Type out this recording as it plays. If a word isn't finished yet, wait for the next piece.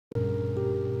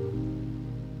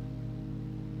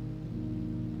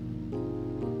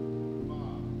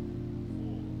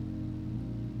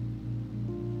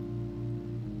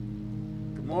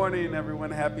morning,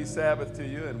 everyone. Happy Sabbath to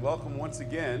you, and welcome once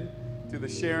again to the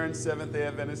Sharon Seventh-day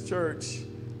Adventist Church.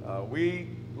 We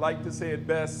like to say it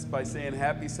best by saying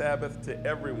happy Sabbath to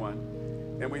everyone,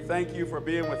 and we thank you for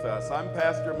being with us. I'm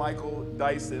Pastor Michael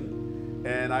Dyson,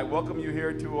 and I welcome you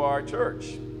here to our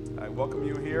church. I welcome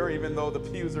you here, even though the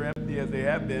pews are empty as they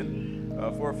have been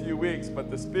for a few weeks, but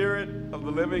the Spirit of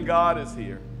the living God is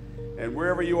here. And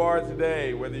wherever you are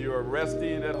today, whether you're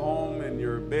resting at home in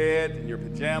your bed, in your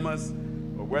pajamas,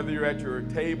 or whether you're at your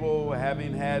table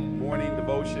having had morning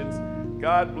devotions,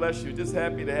 God bless you. Just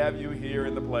happy to have you here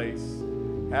in the place.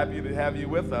 Happy to have you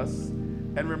with us.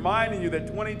 And reminding you that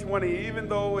 2020, even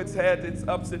though it's had its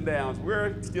ups and downs,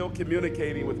 we're still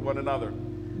communicating with one another.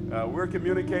 We're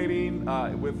communicating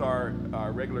with our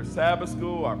regular Sabbath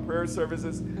school, our prayer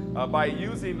services, by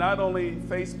using not only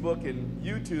Facebook and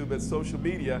YouTube as social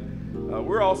media,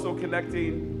 we're also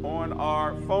connecting on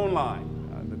our phone line.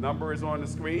 The number is on the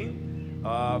screen,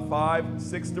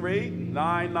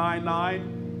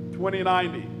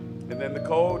 563-999-2090. And then the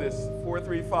code is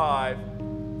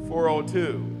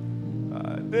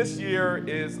 435-402. This year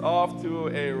is off to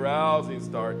a rousing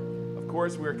start. Of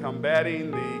course, we're combating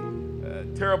the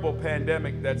terrible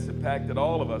pandemic that's impacted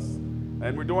all of us,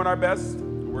 and we're doing our best.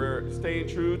 We're staying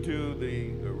true to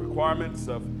the requirements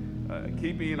of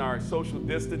keeping our social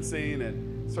distancing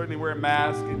and certainly wearing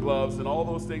masks and gloves and all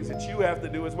those things that you have to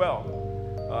do as well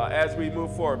as we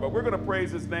move forward. But we're going to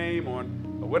praise His name on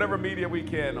whatever media we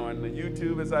can, on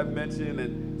YouTube, as I've mentioned,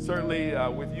 and certainly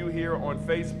with you here on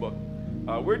Facebook.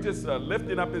 We're just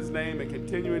lifting up His name and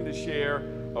continuing to share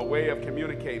a way of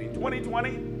communicating.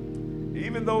 2020,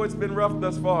 even though it's been rough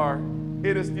thus far,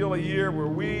 it is still a year where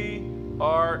we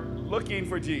are looking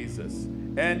for Jesus.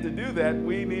 And to do that,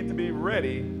 we need to be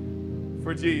ready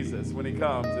for Jesus when He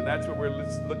comes. And that's what we're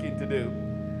looking to do.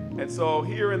 And so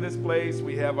here in this place,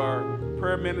 we have our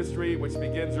prayer ministry, which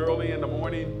begins early in the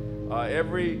morning,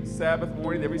 every Sabbath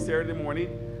morning, every Saturday morning.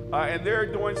 And they're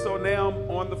doing so now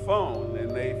on the phone.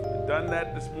 And they've done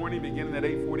that this morning, beginning at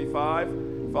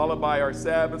 8:45, followed by our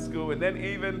Sabbath school, and then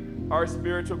even our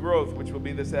spiritual growth, which will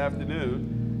be this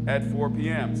afternoon at 4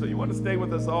 p.m. So you want to stay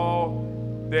with us all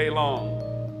day long.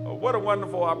 What a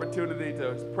wonderful opportunity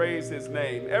to praise His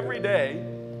name. Every day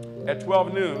at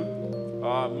 12 noon,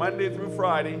 Monday through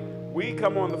Friday, we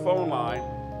come on the phone line,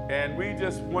 and we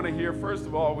just want to hear, first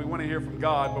of all, we want to hear from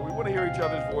God, but we want to hear each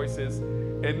other's voices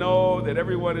and know that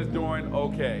everyone is doing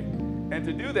okay. And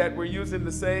to do that, we're using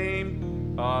the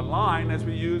same line as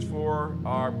we use for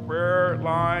our prayer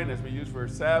line, as we use for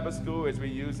Sabbath school, as we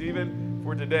use even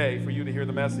for today for you to hear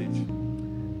the message.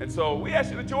 And so we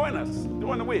ask you to join us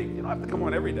during the week. You don't have to come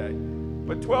on every day,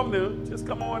 but 12 noon, just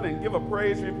come on and give a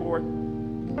praise report,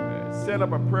 set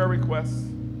up a prayer request,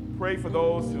 pray for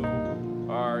those who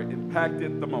are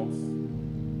impacted the most.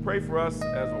 Pray for us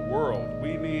as a world.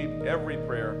 We need every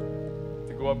prayer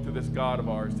to go up to this God of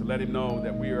ours, to let Him know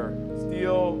that we are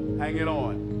still hanging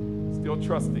on, still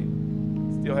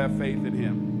trusting, still have faith in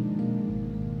Him.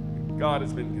 God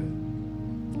has been good.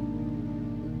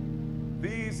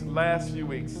 These last few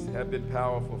weeks have been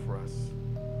powerful for us.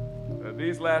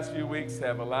 These last few weeks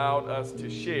have allowed us to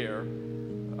share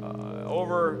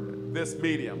over this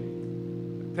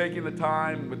medium, taking the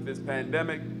time with this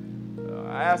pandemic,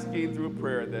 asking through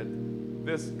prayer that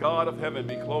this God of heaven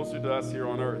be closer to us here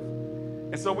on earth.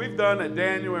 And so we've done a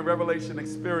Daniel and Revelation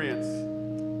experience,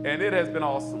 and it has been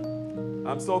awesome.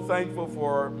 I'm so thankful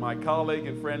for my colleague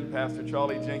and friend, Pastor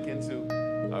Charlie Jenkins, who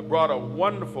brought a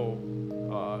wonderful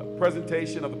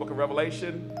presentation of the book of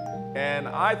Revelation. And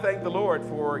I thank the Lord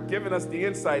for giving us the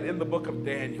insight in the book of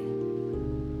Daniel.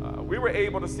 We were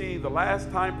able to see the last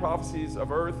time prophecies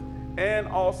of earth, and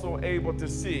also able to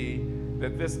see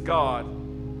that this God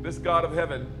of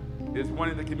heaven, is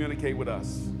wanting to communicate with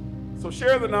us. So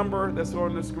share the number that's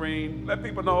on the screen. Let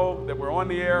people know that we're on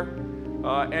the air.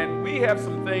 And we have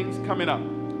some things coming up.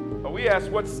 We asked,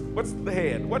 what's the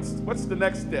head? What's the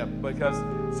next step? Because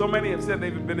so many have said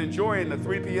they've been enjoying the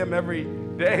 3 p.m. every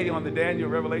day on the Daniel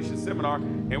Revelation seminar,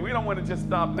 and we don't want to just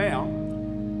stop now.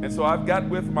 And so I've got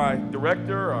with my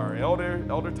director, our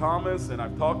Elder Thomas, and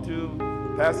I've talked to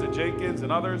Pastor Jenkins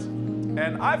and others.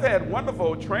 And I've had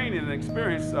wonderful training and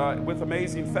experience with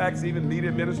Amazing Facts, even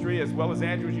media ministry, as well as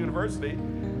Andrews University.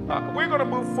 We're going to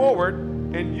move forward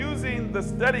in using the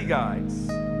study guides,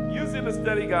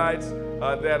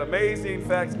 that Amazing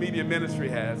Facts Media Ministry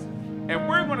has. And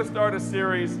we're going to start a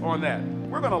series on that.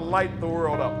 We're going to light the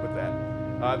world up with that.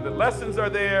 The lessons are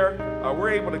there.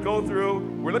 We're able to go through.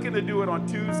 We're looking to do it on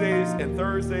Tuesdays and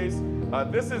Thursdays.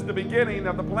 This is the beginning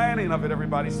of the planning of it,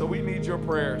 everybody. So we need your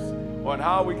prayers on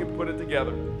how we can put it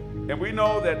together. And we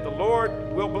know that the Lord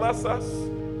will bless us.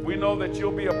 We know that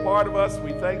you'll be a part of us.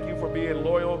 We thank you for being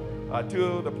loyal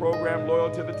to the program, loyal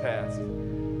to the task.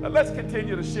 Let's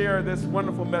continue to share this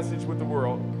wonderful message with the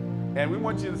world, and we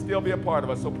want you to still be a part of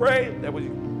us. So pray that we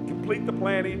complete the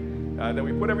planning, that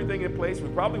we put everything in place. We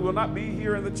probably will not be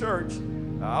here in the church.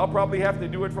 I'll probably have to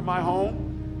do it from my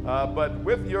home, but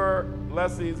with your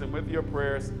blessings and with your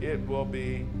prayers, it will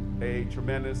be a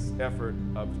tremendous effort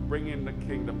of bringing the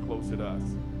kingdom closer to us.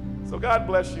 So God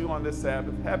bless you on this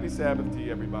Sabbath. Happy Sabbath to you,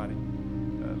 everybody.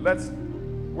 Let's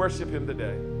worship him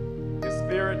today, in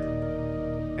spirit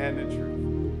and in truth.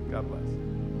 God bless.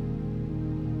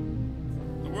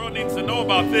 The world needs to know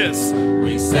about this.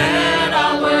 We set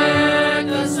our work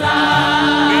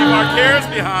aside. Leave our cares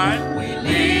behind. We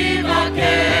leave our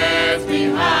cares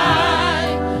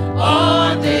behind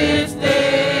on this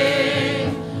day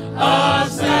of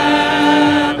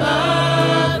Sabbath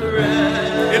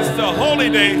rest. It's the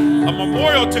holy day, a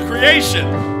memorial to creation.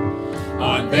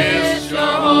 On this your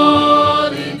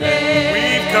holy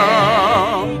day, We've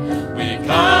come. we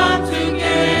come to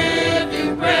give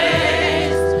you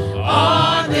praise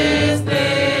on this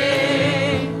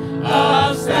day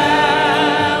of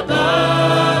Sabbath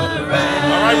rest.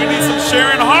 All right, we need some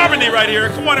sharing harmony right here.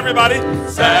 Come on, everybody.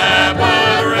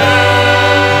 Sabbath rest,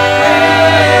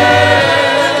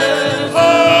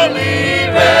 holy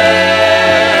rest,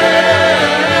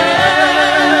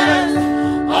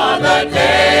 on the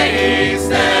day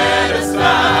set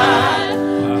aside,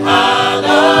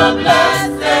 hallowed,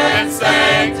 blessed, and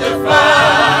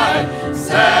sanctified.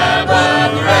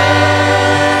 Sabbath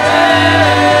rest,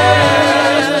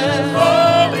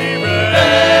 holy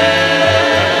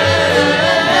rest,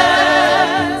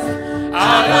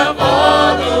 out of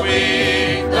all the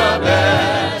week the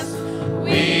best,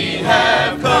 we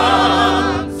have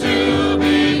come to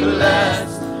be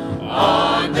blessed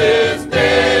on this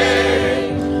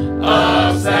day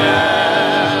of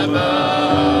Sabbath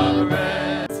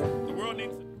rest. The world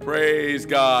needs to praise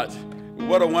God.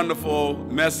 What a wonderful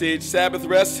message. Sabbath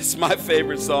Rest is my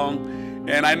favorite song,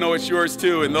 and I know it's yours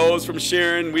too. And those from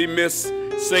Sharon, we miss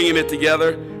singing it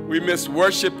together. We miss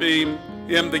worshiping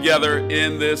him together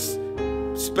in this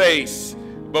space.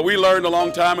 But we learned a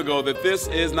long time ago that this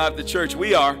is not the church.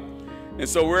 We are. And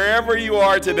so wherever you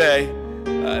are today,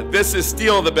 this is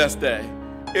still the best day.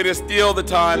 It is still the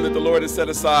time that the Lord has set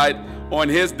aside on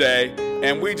his day.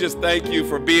 And we just thank you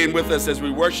for being with us as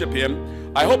we worship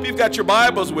him. I hope you've got your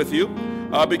Bibles with you,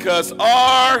 because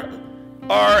our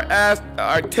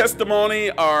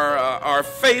testimony, our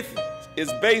faith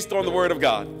is based on the Word of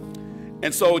God.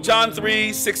 And so John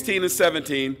 3:16 and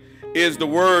 17 is the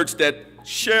words that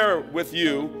share with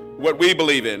you what we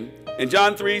believe in. And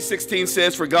John 3:16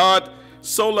 says, "For God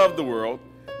so loved the world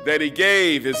that he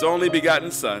gave his only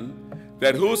begotten Son,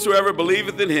 that whosoever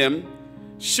believeth in him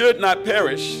should not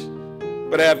perish,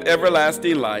 but have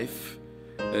everlasting life."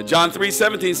 John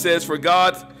 3:17 says, "For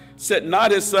God sent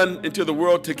not his Son into the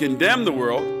world to condemn the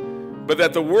world, but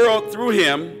that the world through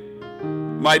him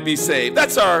might be saved."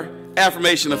 That's our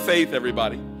affirmation of faith,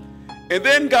 everybody. And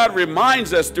then God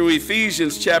reminds us through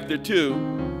Ephesians chapter 2,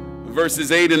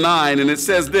 verses 8 and 9, and it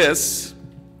says this,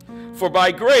 "For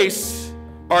by grace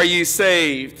are ye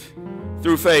saved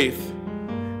through faith,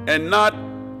 and not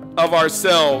of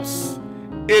ourselves.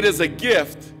 It is a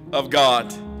gift of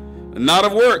God, not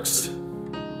of works,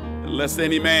 lest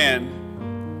any man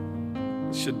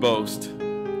should boast."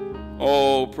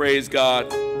 Oh, praise God.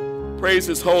 Praise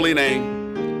his holy name.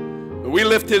 We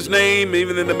lift his name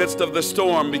even in the midst of the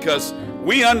storm, because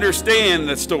we understand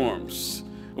the storms.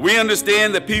 We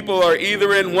understand that people are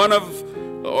either in one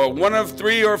of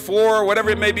 3 or 4, whatever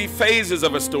it may be, phases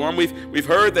of a storm. We've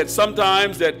heard that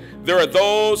sometimes that there are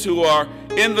those who are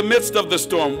in the midst of the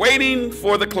storm, waiting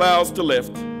for the clouds to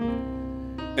lift.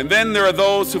 And then there are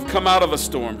those who've come out of a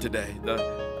storm today. The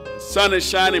sun is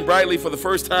shining brightly for the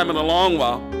first time in a long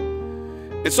while.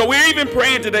 And so we're even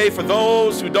praying today for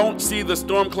those who don't see the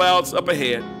storm clouds up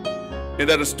ahead, and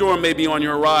that a storm may be on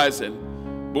your horizon.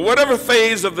 But whatever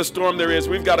phase of the storm there is,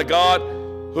 we've got a God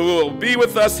who will be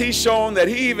with us. He's shown that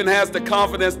he even has the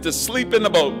confidence to sleep in the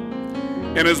boat.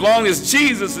 And as long as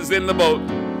Jesus is in the boat,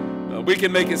 we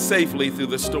can make it safely through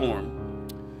the storm.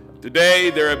 Today,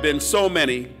 there have been so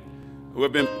many who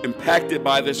have been impacted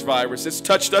by this virus. It's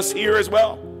touched us here as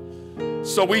well.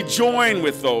 So we join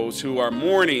with those who are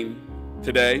mourning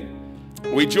today.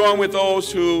 We join with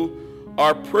those who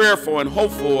are prayerful and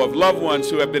hopeful of loved ones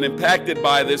who have been impacted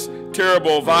by this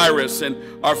terrible virus and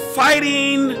are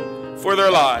fighting for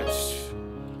their lives.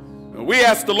 We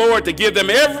ask the Lord to give them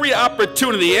every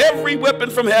opportunity, every weapon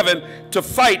from heaven to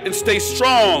fight and stay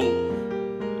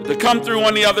strong, to come through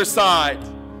on the other side.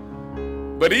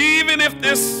 But even if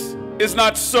this is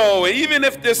not so. Even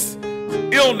if this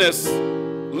illness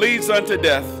leads unto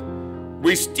death,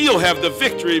 we still have the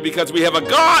victory because we have a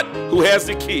God who has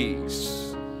the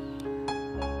keys.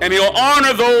 And he'll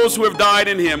honor those who have died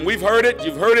in him. We've heard it.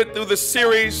 You've heard it through the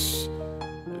series.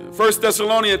 1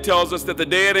 Thessalonians tells us that the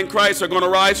dead in Christ are going to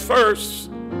rise first.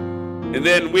 And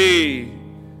then we,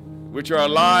 which are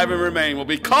alive and remain, will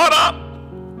be caught up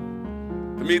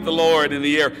to meet the Lord in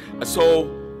the air.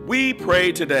 So we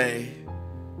pray today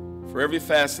for every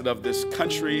facet of this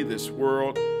country, this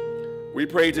world. We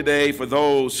pray today for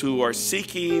those who are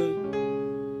seeking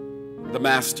the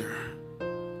Master.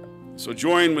 So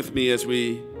join with me as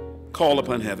we call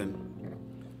upon heaven.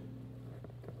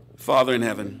 Father in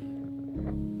heaven,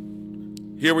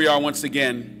 here we are once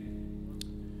again.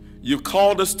 You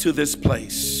called us to this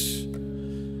place.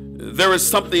 There is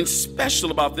something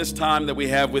special about this time that we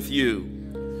have with you.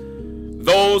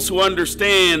 Those who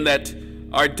understand that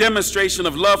our demonstration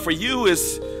of love for you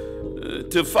is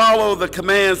to follow the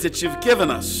commands that you've given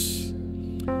us.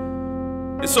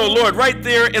 And so, Lord, right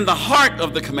there in the heart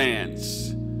of the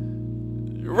commands,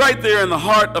 right there in the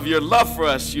heart of your love for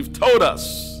us, you've told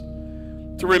us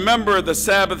to remember the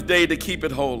Sabbath day to keep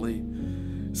it holy.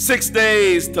 6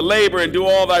 days to labor and do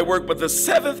all thy work, but the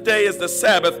seventh day is the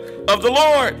Sabbath of the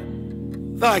Lord,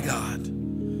 thy God.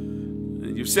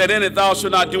 And you've said in it, thou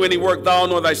shalt not do any work, thou,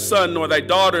 nor thy son, nor thy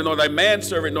daughter, nor thy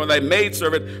manservant, nor thy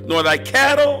maidservant, nor thy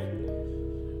cattle,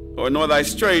 or nor thy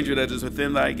stranger that is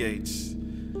within thy gates.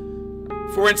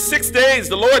 For in 6 days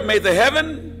the Lord made the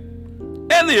heaven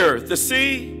and the earth, the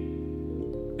sea,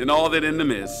 and all that in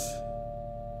them is.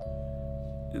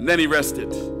 And then he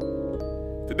rested.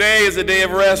 Today is a day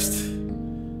of rest.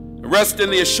 Rest in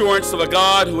the assurance of a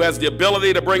God who has the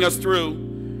ability to bring us through.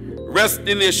 Rest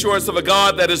in the assurance of a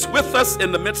God that is with us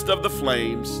in the midst of the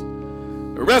flames.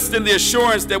 Rest in the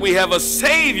assurance that we have a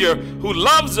Savior who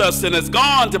loves us and has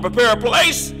gone to prepare a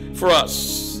place for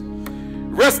us.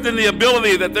 Rest in the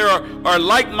ability that there are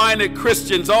like-minded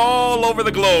Christians all over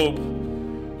the globe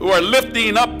who are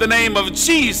lifting up the name of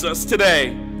Jesus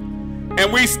today.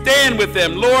 And we stand with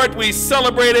them. Lord, we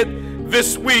celebrated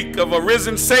this week of a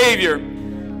risen Savior,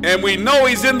 and we know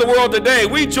he's in the world today.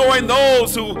 We join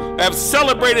those who have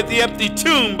celebrated the empty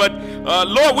tomb, but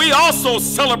Lord, we also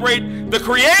celebrate the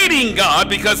creating God,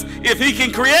 because if he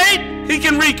can create, he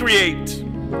can recreate.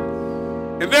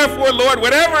 And therefore, Lord,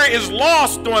 whatever is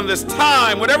lost during this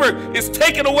time, whatever is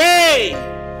taken away,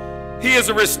 he is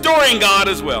a restoring God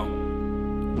as well.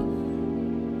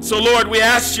 So Lord, we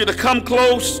ask you to come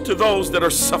close to those that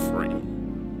are suffering.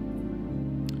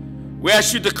 We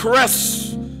ask you to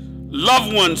caress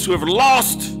loved ones who have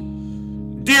lost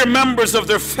dear members of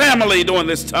their family during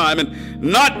this time and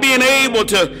not being able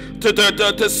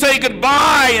to say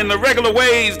goodbye in the regular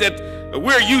ways that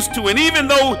we're used to. And even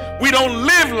though we don't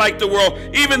live like the world,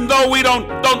 even though we don't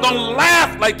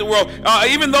laugh like the world,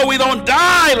 even though we don't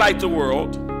die like the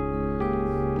world,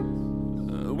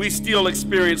 we still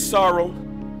experience sorrow.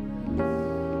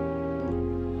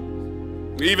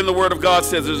 Even the Word of God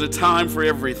says there's a time for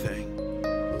everything.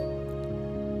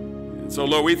 So,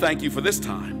 Lord, we thank you for this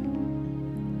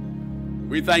time.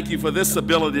 We thank you for this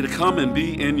ability to come and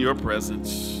be in your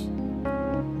presence.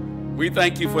 We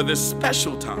thank you for this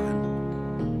special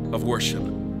time of worship.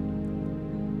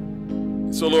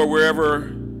 So, Lord,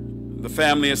 wherever the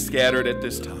family is scattered at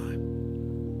this time,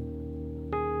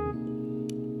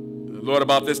 Lord,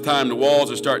 about this time, the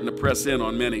walls are starting to press in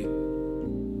on many.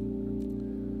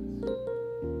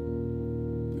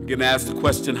 I'm getting asked the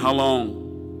question, how long?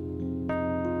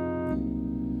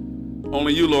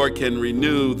 Only you, Lord, can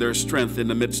renew their strength in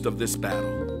the midst of this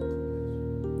battle.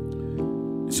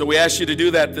 So we ask you to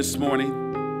do that this morning.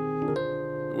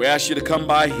 We ask you to come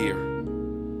by here.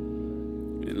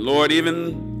 And Lord,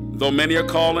 even though many are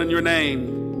calling your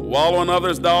name, while on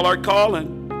others thou art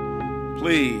calling,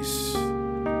 please,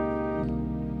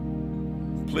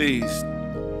 please,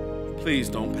 please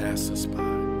don't pass us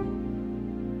by.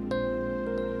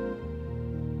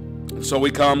 So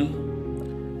we come.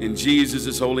 In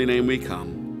Jesus' holy name we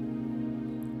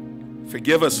come.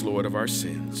 Forgive us, Lord, of our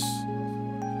sins.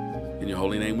 In your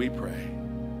holy name we pray.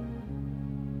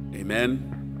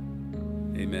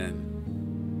 Amen. Amen.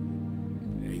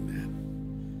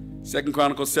 Amen. 2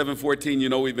 Chronicles 7:14, you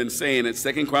know we've been saying it.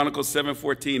 2 Chronicles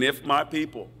 7:14, if my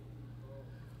people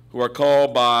who are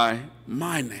called by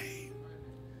my name.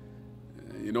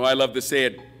 You know, I love to say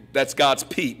it, that's God's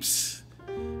peeps.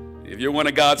 If you're one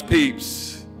of God's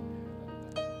peeps,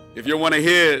 if you're one of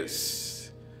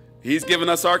his, he's given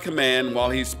us our command while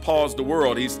he's paused the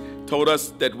world. He's told us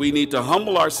that we need to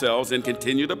humble ourselves and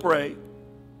continue to pray.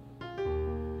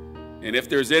 And if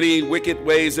there's any wicked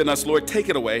ways in us, Lord, take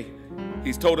it away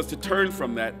He's told us to turn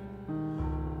from that.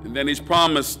 And then he's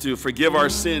promised to forgive our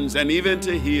sins and even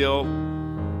to heal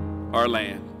our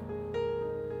land.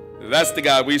 That's the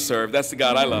God we serve. That's the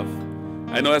God I love.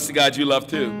 I know that's the God you love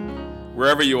too.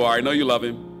 Wherever you are, I know you love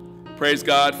him. Praise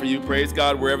God for you. Praise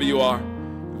God wherever you are.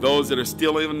 Those that are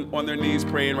still even on their knees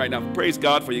praying right now, praise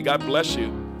God for you. God bless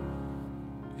you.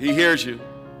 He hears you.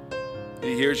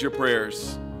 He hears your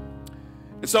prayers.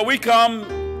 And so we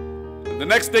come. The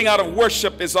next thing out of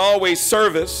worship is always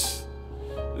service,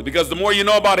 because the more you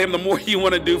know about him, the more you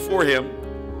want to do for him.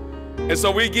 And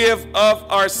so we give of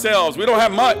ourselves. We don't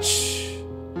have much.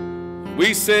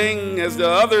 We sing as the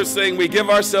others sing. We give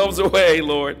ourselves away,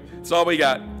 Lord. That's all we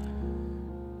got.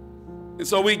 And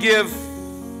so we give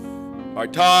our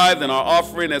tithe and our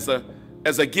offering as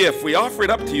a gift. We offer it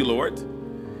up to you, Lord.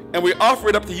 And we offer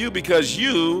it up to you because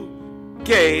you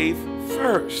gave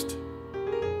first.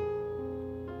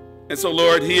 And so,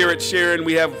 Lord, here at Sharon,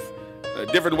 we have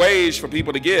different ways for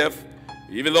people to give.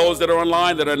 Even those that are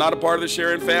online that are not a part of the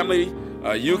Sharon family,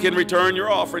 you can return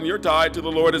your offering, your tithe to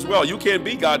the Lord as well. You can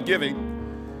be God-giving.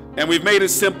 And we've made it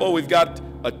simple. We've got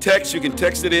a text. You can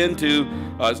text it in to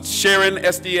Sharon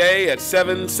SDA at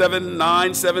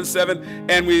 77977.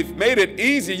 And we've made it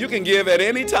easy. You can give at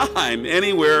any time,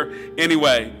 anywhere,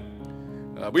 anyway.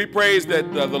 We praise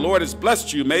that the Lord has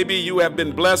blessed you. Maybe you have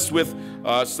been blessed with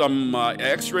some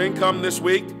extra income this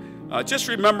week. Just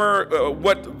remember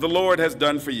what the Lord has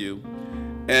done for you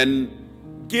and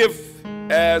give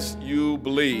as you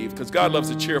believe, because God loves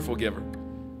a cheerful giver.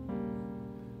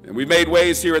 And we made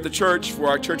ways here at the church for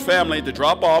our church family to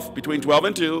drop off between 12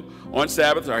 and 2 on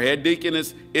Sabbath. Our head deacon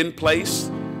is in place.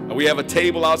 We have a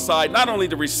table outside, not only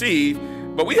to receive,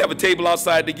 but we have a table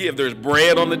outside to give. There's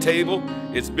bread on the table.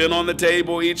 It's been on the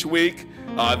table each week.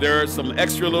 There are some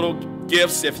extra little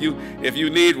gifts if you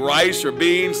need rice or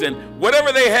beans, and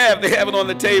whatever they have it on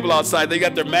the table outside. They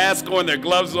got their mask on, their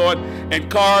gloves on,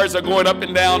 and cars are going up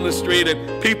and down the street,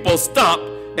 and people stop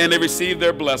and they receive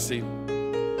their blessing.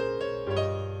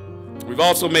 We've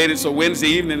also made it so Wednesday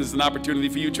evening is an opportunity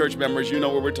for you church members. You know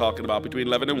what we're talking about, between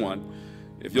 11 and 1.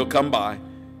 If you'll come by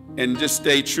and just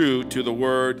stay true to the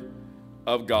word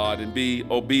of God and be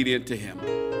obedient to him.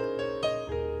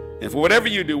 And for whatever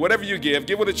you do, whatever you give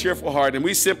with a cheerful heart. And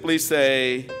we simply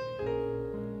say,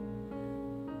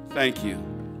 thank you.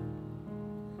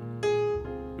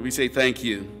 We say thank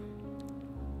you.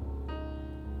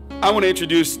 I want to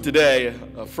introduce today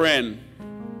a friend,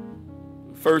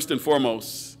 first and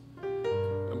foremost,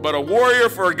 but a warrior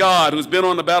for God who's been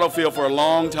on the battlefield for a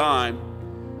long time,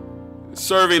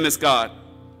 serving this God.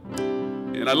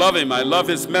 And I love him. I love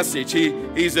his message.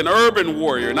 He's an urban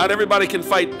warrior. Not everybody can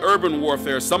fight urban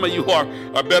warfare. Some of you are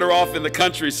better off in the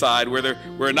countryside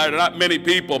where not many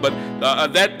people. But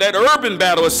that urban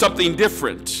battle is something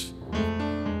different.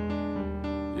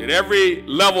 At every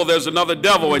level, there's another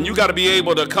devil. And you got to be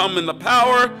able to come in the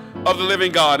power of the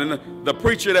living God. And the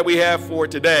preacher that we have for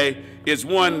today is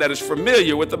one that is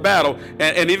familiar with the battle.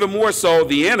 And even more so,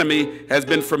 the enemy has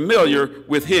been familiar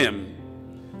with him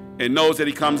and knows that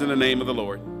he comes in the name of the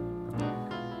Lord.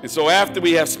 And so after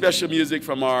we have special music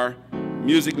from our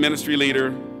music ministry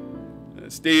leader,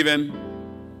 Stephen,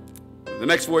 the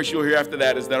next voice you'll hear after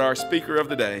that is that our speaker of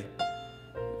the day,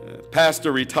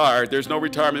 pastor retired. There's no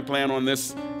retirement plan on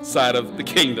this side of the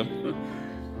kingdom.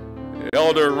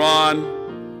 Elder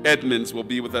Ron Edmonds will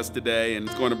be with us today, and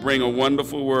is going to bring a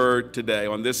wonderful word today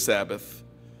on this Sabbath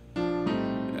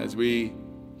as we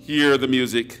hear the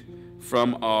music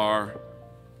from our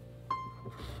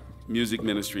music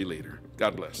ministry leader.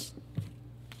 God bless.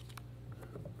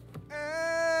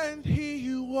 And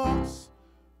he walks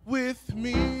with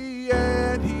me,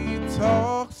 and he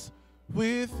talks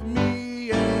with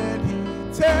me, and he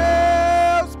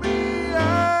tells me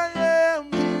I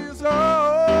am his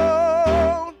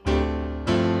own,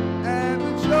 and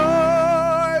the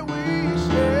joy we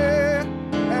share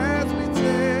as we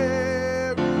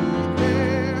tarry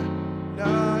there,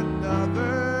 none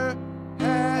other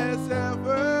has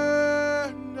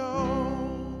ever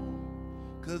known,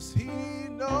 'cause he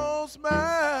knows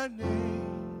my name.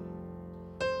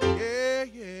 Yeah,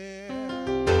 yeah.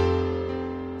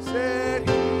 Said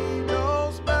he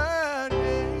knows my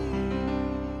name,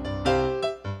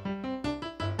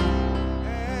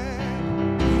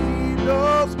 and he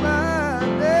knows my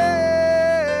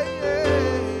name,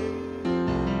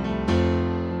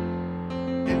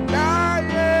 and I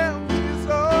am his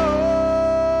own.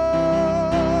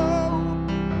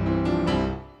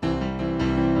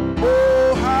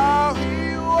 Oh, how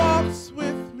he walks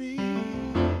with me,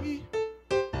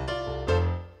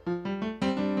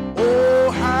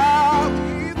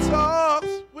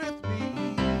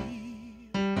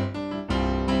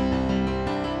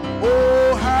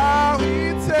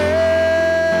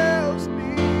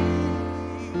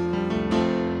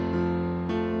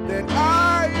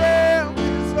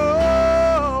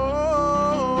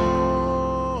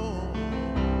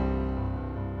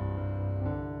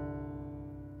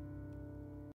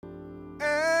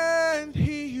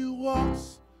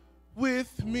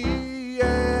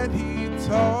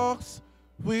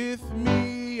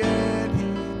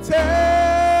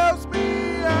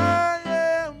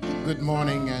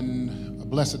 morning and a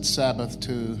blessed Sabbath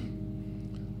to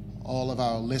all of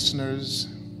our listeners,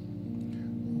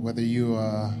 whether you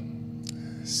are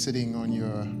sitting on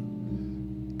your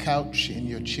couch, in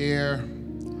your chair,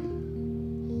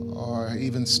 or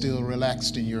even still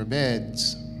relaxed in your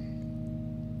beds.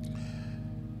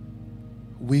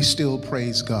 We still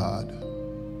praise God.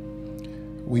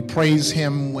 We praise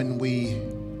Him when we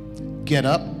get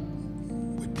up.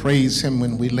 We praise Him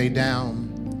when we lay down.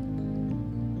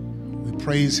 We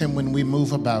praise Him when we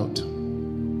move about.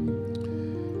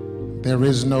 There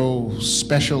is no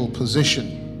special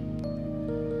position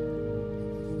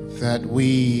that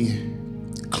we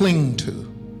cling to.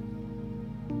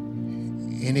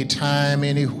 Anytime,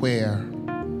 anywhere,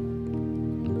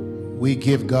 we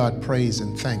give God praise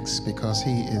and thanks because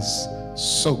He is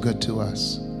so good to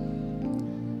us.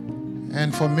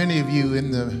 And for many of you in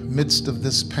the midst of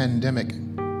this pandemic,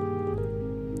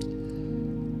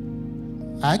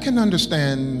 I can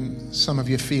understand some of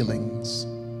your feelings.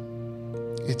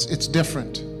 It's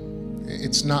different.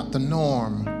 It's not the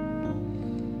norm.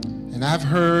 And I've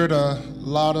heard a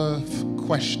lot of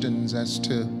questions as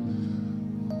to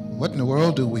what in the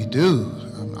world do we do?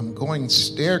 I'm going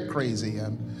stare crazy.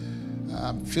 I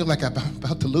feel like I'm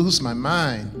about to lose my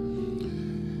mind.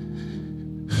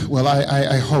 Well,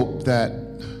 I hope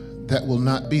that will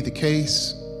not be the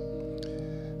case.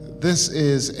 This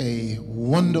is a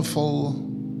wonderful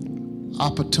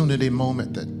opportunity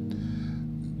moment that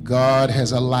God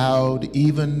has allowed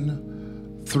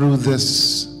even through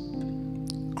this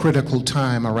critical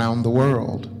time around the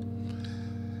world.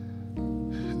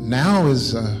 Now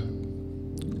is a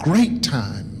great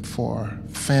time for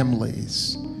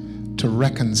families to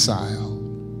reconcile,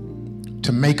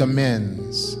 to make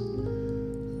amends.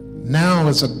 Now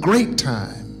is a great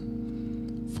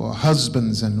time for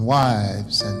husbands and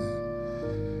wives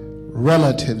and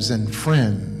relatives and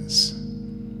friends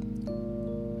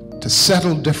to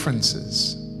settle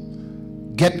differences,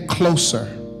 get closer,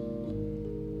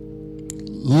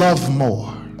 love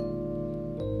more.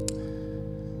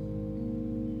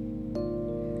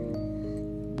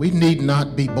 We need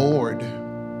not be bored.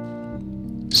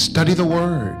 Study the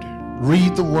Word,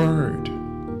 read the Word,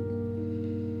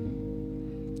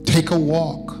 take a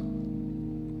walk,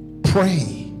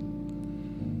 pray.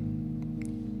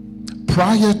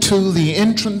 Prior to the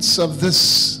entrance of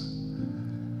this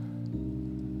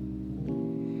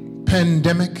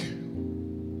pandemic,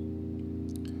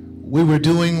 we were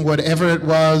doing whatever it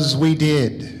was we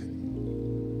did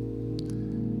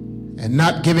and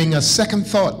not giving a second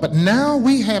thought. But now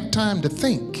we have time to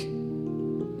think.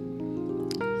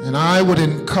 And I would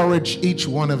encourage each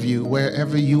one of you,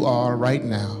 wherever you are right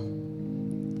now,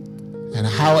 and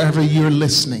however you're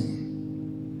listening,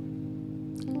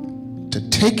 to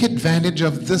take advantage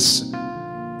of this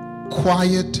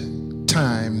quiet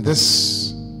time, this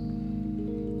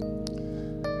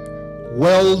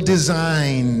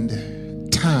well-designed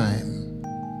time,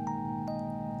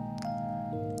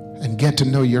 and get to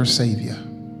know your Savior.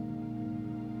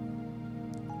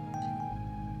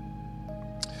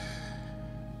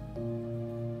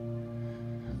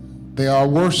 There are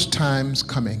worse times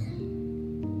coming,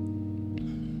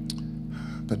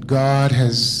 but God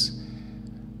has,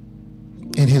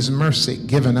 in His mercy,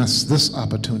 given us this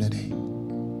opportunity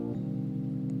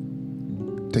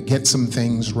to get some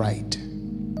things right,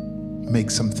 make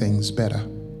some things better.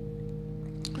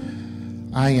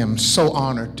 I am so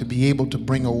honored to be able to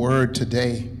bring a word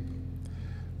today.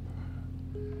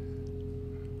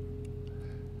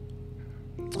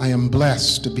 I am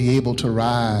blessed to be able to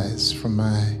rise from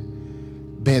my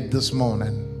bed this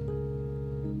morning.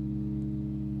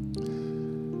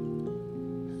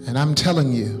 And I'm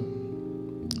telling you,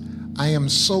 I am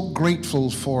so grateful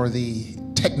for the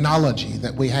technology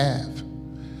that we have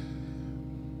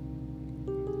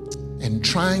and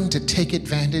trying to take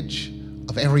advantage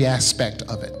of every aspect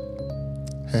of it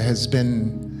has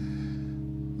been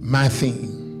my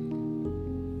theme.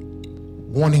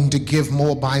 Wanting to give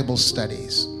more Bible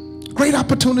studies. Great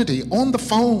opportunity on the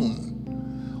phone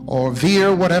or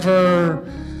via whatever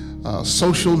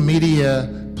social media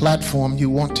platform you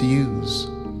want to use.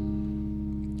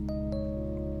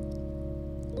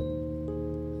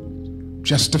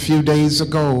 Just a few days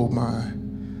ago, my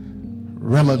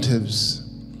relatives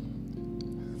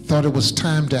thought it was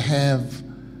time to have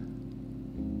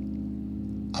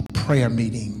a prayer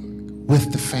meeting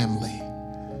with the family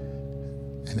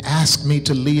and asked me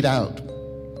to lead out.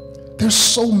 There's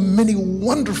so many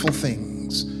wonderful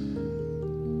things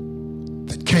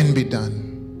that can be done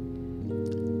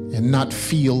and not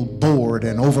feel bored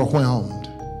and overwhelmed.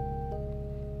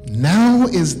 Now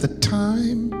is the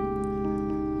time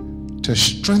to to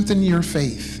strengthen your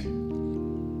faith.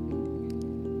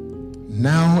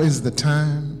 Now is the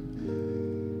time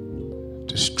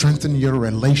to strengthen your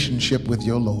relationship with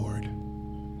your Lord.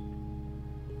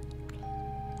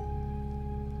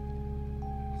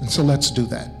 And so let's do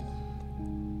that.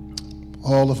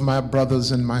 All of my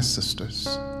brothers and my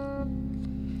sisters,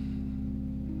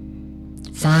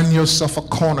 find yourself a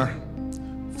corner,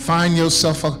 find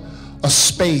yourself a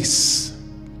space,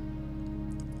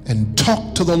 and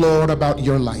talk to the Lord about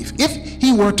your life. If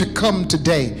he were to come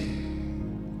today,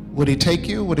 would he take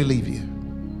you or would he leave you?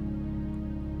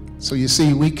 So you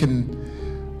see, we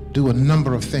can do a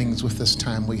number of things with this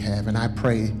time we have, and I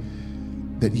pray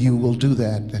that you will do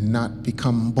that and not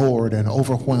become bored and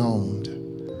overwhelmed,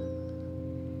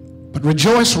 but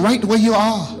rejoice right where you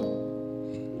are.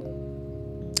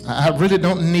 I really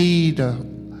don't need a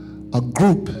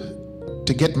group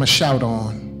to get my shout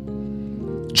on.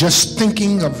 Just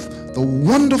thinking of the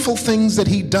wonderful things that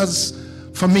he does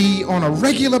for me on a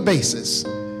regular basis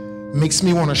makes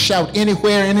me want to shout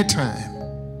anywhere, anytime.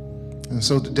 And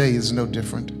so today is no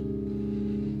different.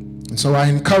 And so I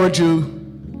encourage you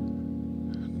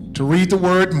to read the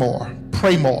word more,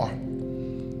 pray more,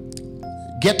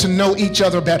 get to know each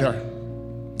other better,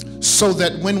 so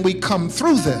that when we come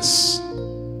through this,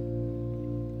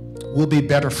 we'll be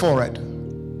better for it.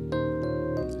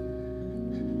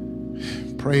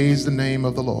 Praise the name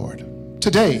of the Lord.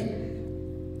 Today,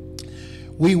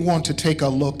 we want to take a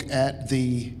look at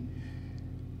the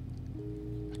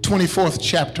 24th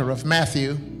chapter of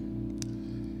Matthew,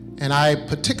 and I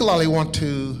particularly want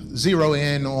to zero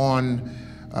in on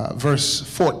verse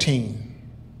 14.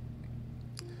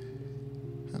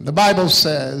 And the Bible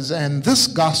says, "And this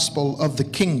gospel of the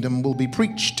kingdom will be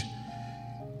preached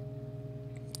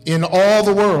in all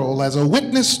the world as a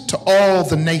witness to all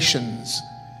the nations,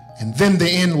 and then the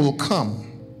end will come."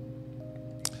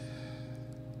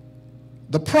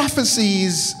 The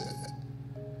prophecies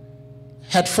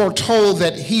had foretold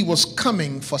that he was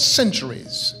coming for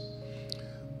centuries,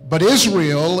 but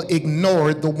Israel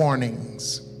ignored the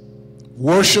warnings,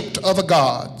 worshiped other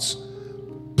gods,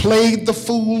 played the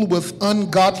fool with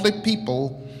ungodly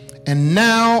people, and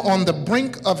now on the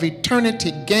brink of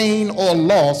eternity gain or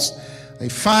loss, they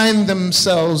find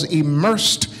themselves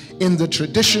immersed in the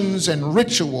traditions and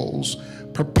rituals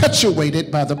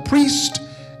perpetuated by the priest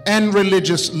and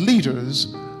religious leaders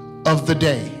of the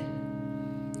day.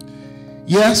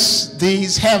 Yes,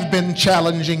 these have been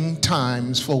challenging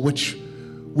times for which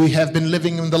we have been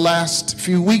living in the last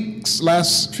few weeks,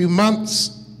 last few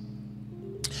months.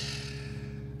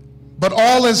 But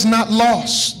all is not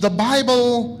lost. The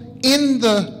Bible in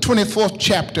the 24th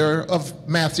chapter of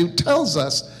Matthew tells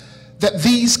us that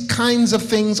these kinds of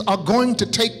things are going to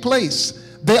take place.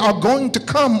 They are going to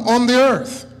come on the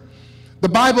earth. The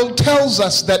Bible tells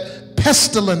us that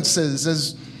pestilences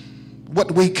is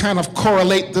what we kind of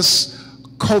correlate this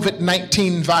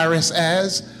COVID-19 virus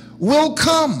as, will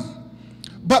come.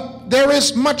 But there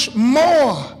is much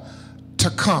more to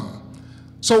come.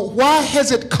 So why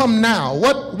has it come now?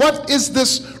 What is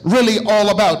this really all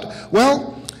about? Well,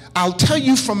 I'll tell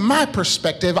you from my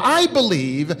perspective, I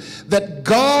believe that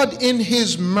God in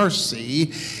his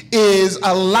mercy is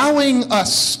allowing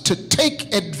us to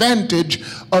take advantage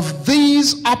of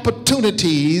these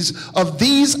opportunities, of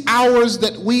these hours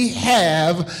that we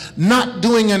have, not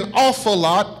doing an awful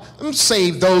lot,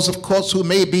 save those, of course, who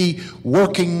may be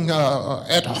working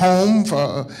at home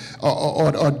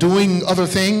or doing other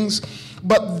things.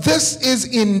 But this is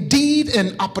indeed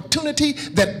an opportunity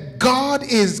that God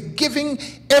is giving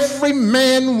every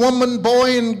man, woman,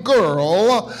 boy, and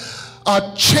girl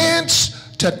a chance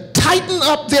to tighten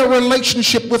up their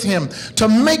relationship with him, to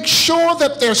make sure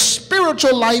that their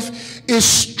spiritual life is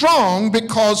strong,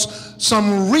 because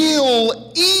some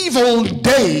real evil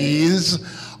days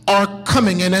are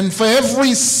coming in. And for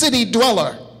every city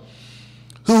dweller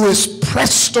who is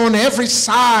pressed on every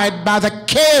side by the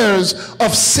cares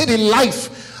of city life,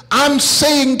 I'm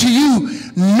saying to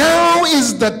you, now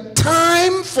is the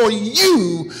time for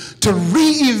you to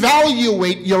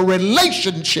reevaluate your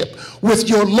relationship with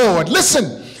your Lord.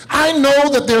 Listen, I know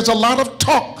that there's a lot of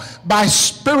talk by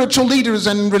spiritual leaders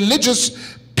and religious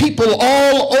people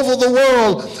all over the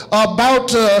world about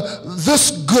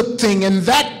this good thing and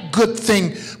that good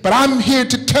thing, but I'm here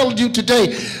to tell you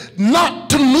today not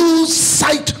to lose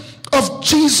sight of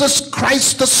Jesus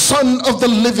Christ, the Son of the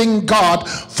living God,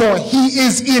 for he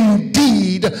is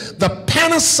indeed the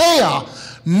panacea,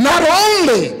 not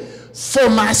only for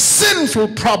my sinful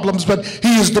problems, but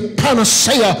he is the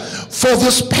panacea for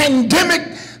this pandemic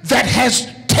that has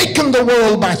taken the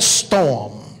world by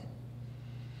storm.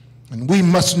 And we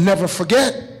must never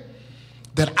forget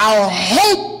that our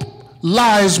hope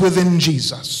lies within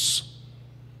Jesus.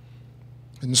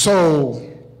 And so,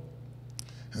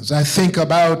 as I think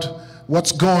about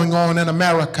what's going on in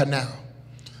America now,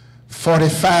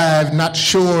 45 not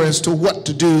sure as to what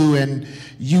to do and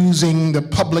using the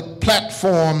public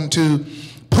platform to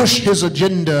push his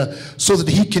agenda so that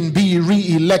he can be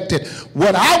re-elected.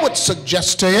 What I would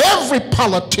suggest to every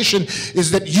politician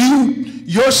is that you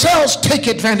yourselves take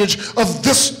advantage of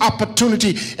this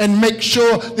opportunity and make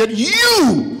sure that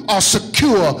you are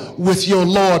secure with your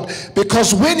Lord,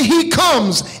 because when he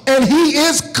comes, and he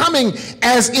is coming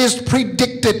as is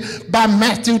predicted by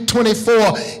Matthew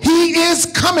 24, he is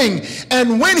coming,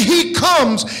 and when he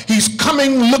comes, he's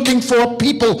coming looking for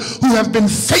people who have been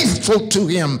faithful to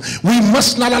him. We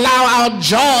must not allow our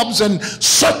jobs and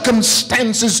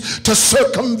circumstances to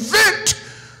circumvent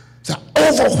the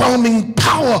overwhelming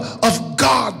power of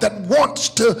God that wants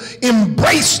to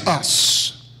embrace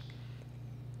us.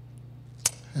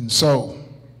 And so,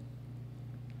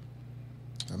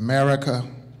 America,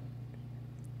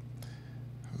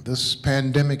 this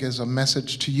pandemic is a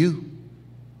message to you.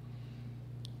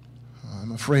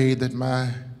 I'm afraid that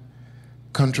my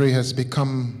country has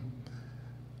become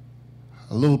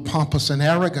a little pompous and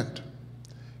arrogant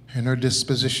in her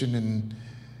disposition, and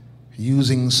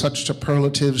using such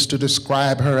superlatives to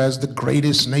describe her as the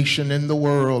greatest nation in the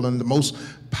world and the most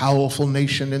powerful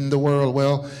nation in the world.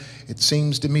 Well, it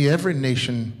seems to me every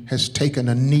nation has taken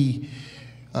a knee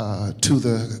to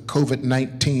the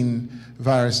COVID-19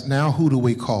 virus. Now who do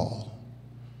we call?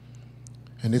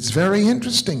 And it's very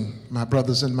interesting, my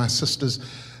brothers and my sisters,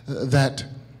 that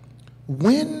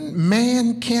when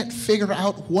man can't figure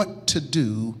out what to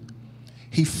do,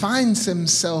 he finds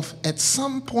himself at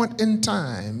some point in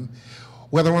time,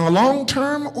 whether on a long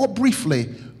term or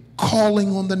briefly,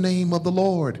 calling on the name of the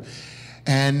Lord.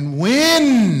 And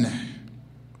when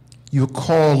you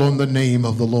call on the name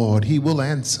of the Lord, he will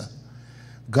answer.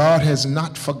 God has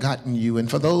not forgotten you. And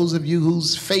for those of you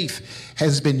whose faith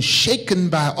has been shaken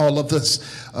by all of this,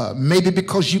 maybe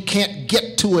because you can't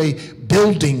get to a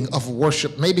building of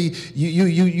worship, maybe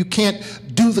you can't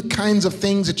do the kinds of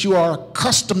things that you are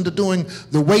accustomed to doing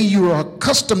the way you are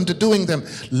accustomed to doing them,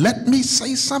 let me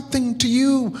say something to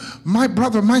you, my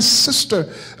brother, my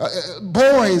sister,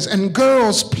 boys and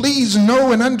girls, please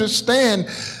know and understand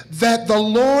that the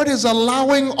Lord is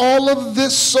allowing all of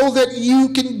this so that you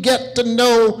can get to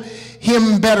know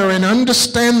him better and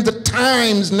understand the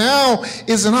times. Now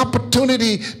is an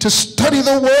opportunity to study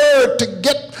the word, to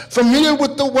get familiar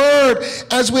with the word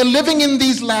as we're living in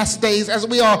these last days, as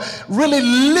we are really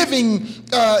living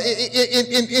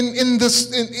in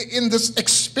this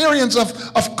experience of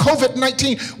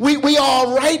COVID-19. We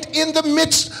are right in the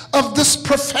midst of this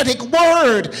prophetic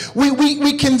word.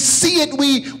 We can see it.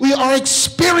 We are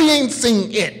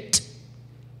experiencing it.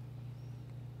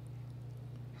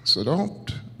 So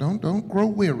don't grow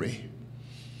weary,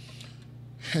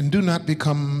 and do not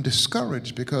become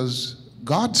discouraged, because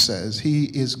God says he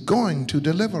is going to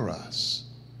deliver us,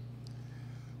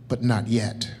 but not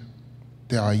yet.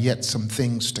 There are yet some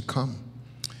things to come.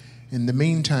 In the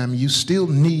meantime, you still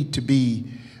need to be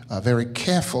very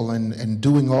careful and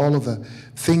doing all of the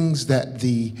things that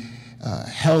the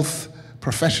health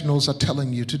professionals are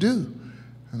telling you to do.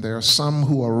 And there are some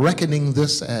who are reckoning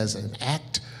this as an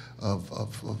act of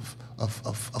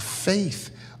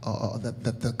faith,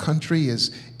 that the country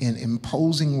is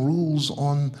imposing rules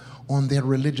on their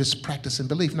religious practice and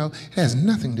belief. No, it has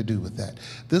nothing to do with that.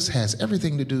 This has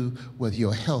everything to do with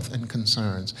your health and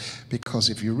concerns, because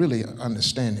if you really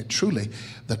understand it truly,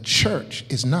 the church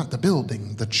is not the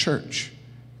building, the church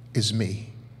is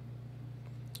me.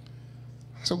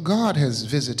 So God has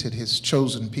visited his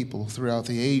chosen people throughout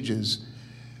the ages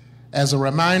as a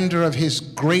reminder of his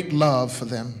great love for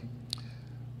them,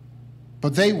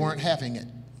 but they weren't having it.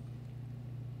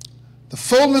 The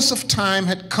fullness of time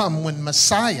had come when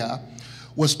Messiah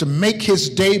was to make his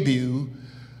debut,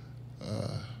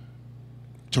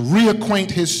 to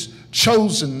reacquaint his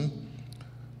chosen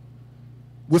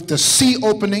with the sea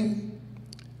opening,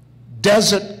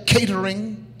 desert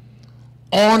catering,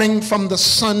 awning from the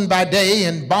sun by day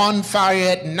and bonfire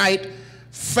at night,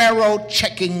 Pharaoh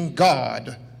checking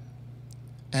God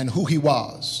and who he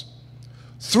was.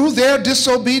 Through their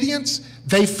disobedience,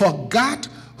 they forgot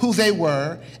who they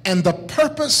were and the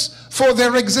purpose for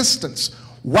their existence,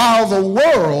 while the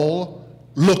world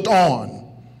looked on.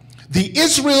 The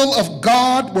Israel of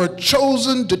God were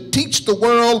chosen to teach the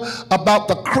world about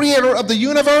the creator of the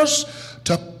universe,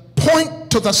 to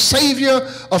point to the savior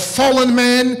of fallen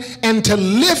man, and to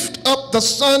lift up the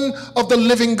Son of the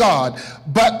living God.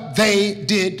 But they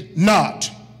did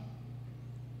not.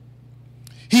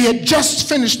 He had just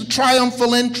finished the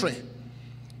triumphal entry.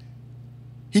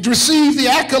 He'd received the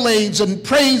accolades and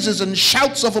praises and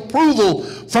shouts of approval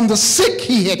from the sick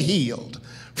he had healed,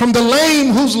 from the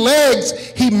lame whose legs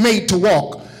he made to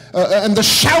walk, and the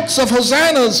shouts of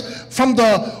hosannas from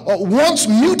the once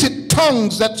muted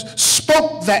tongues that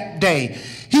spoke that day.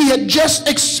 He had just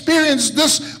experienced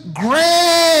this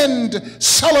grand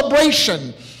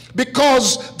celebration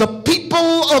because the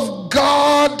people of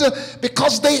God,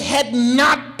 because they had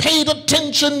not paid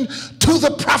attention to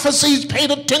the prophecies,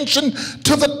 paid attention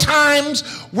to the times,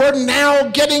 were now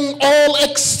getting all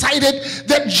excited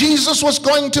that Jesus was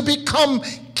going to become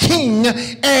king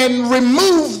and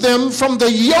remove them from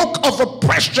the yoke of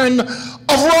oppression of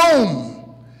Rome.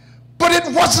 But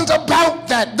it wasn't about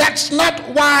that. That's not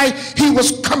why he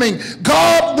was coming.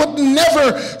 God would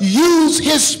never use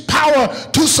his power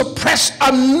to suppress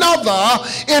another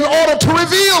in order to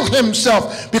reveal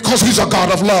himself, because he's a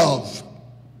God of love.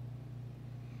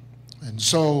 And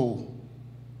so,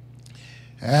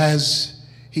 as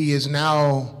he is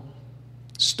now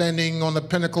standing on the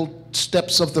pinnacle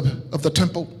steps of the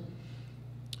temple,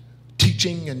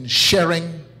 teaching and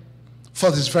sharing for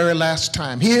this very last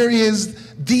time, here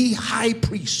is the high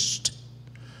priest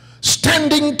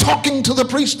standing talking to the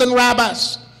priests and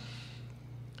rabbis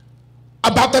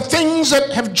about the things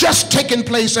that have just taken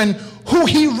place and who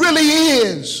he really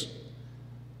is.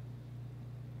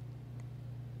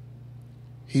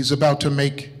 He's about to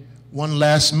make one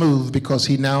last move, because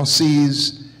he now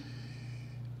sees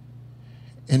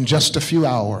in just a few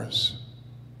hours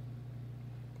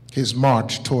his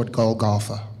march toward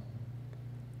Golgotha.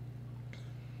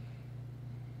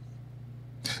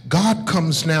 God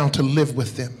comes now to live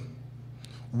with them,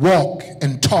 walk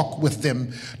and talk with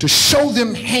them, to show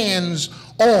them hands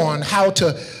on how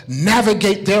to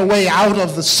navigate their way out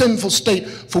of the sinful state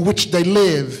for which they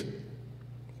live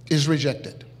is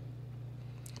rejected.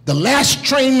 The last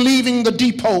train leaving the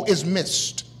depot is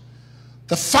missed.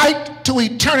 The fight to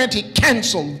eternity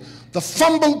canceled. The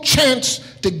fumbled chance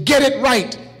to get it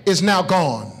right is now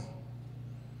gone.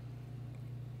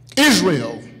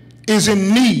 Israel is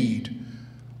in need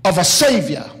of a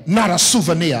savior, not a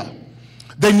souvenir.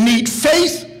 They need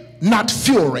faith, not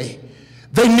fury.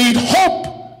 They need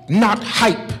hope, not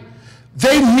hype.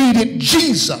 They needed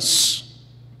Jesus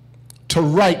to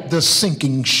right the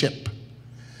sinking ship.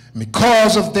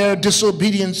 Because of their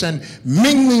disobedience and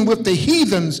mingling with the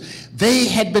heathens, they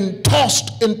had been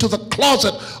tossed into the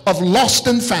closet of lost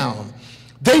and found.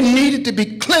 They needed to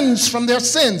be cleansed from their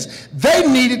sins. They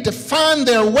needed to find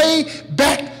their way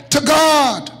back to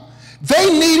God.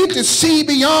 They needed to see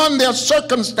beyond their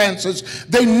circumstances.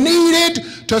 They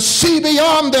needed to see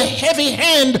beyond the heavy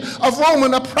hand of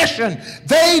Roman oppression.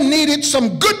 They needed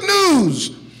some good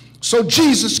news. So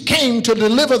Jesus came to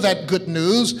deliver that good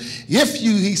news.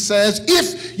 He says,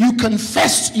 if you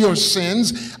confess your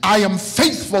sins, I am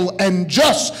faithful and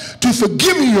just to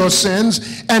forgive you your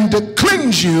sins and to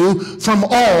cleanse you from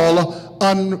all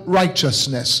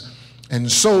unrighteousness.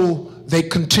 And so they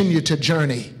continue to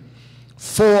journey.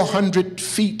 400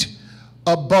 feet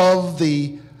above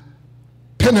the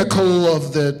pinnacle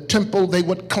of the temple, they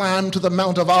would climb to the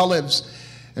Mount of Olives.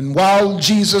 And while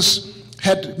Jesus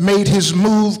had made his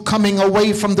move coming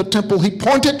away from the temple, he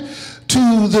pointed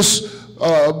to this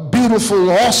beautiful,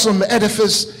 awesome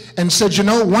edifice and said, you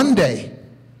know, one day,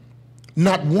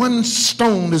 not one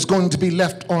stone is going to be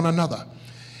left on another.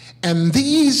 And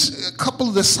these couple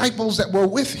of disciples that were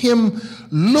with him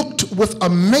looked with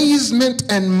amazement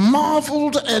and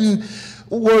marveled and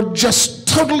were just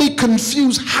totally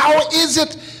confused. How is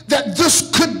it that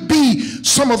this could be?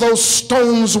 Some of those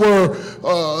stones were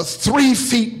 3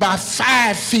 feet by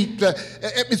 5 feet.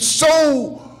 It's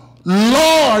so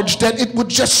large that it would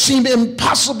just seem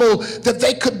impossible that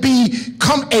they could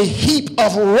become a heap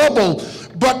of rubble.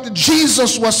 But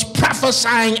Jesus was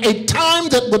prophesying a time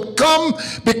that would come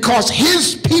because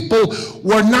his people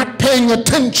were not paying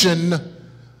attention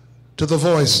to the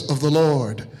voice of the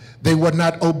Lord. They were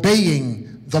not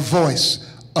obeying the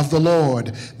voice of the Lord.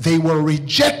 They were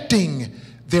rejecting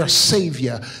their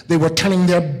Savior. They were turning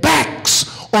their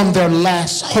backs on their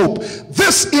last hope.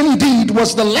 This indeed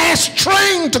was the last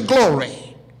train to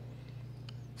glory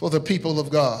for the people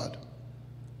of God.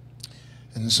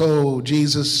 And so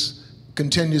Jesus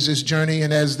continues his journey,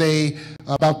 and as they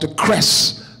are about to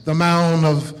crest the mound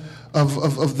of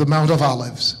the Mount of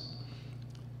Olives,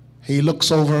 he looks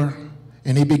over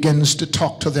and he begins to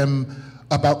talk to them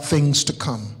about things to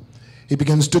come. He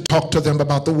begins to talk to them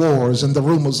about the wars and the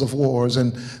rumors of wars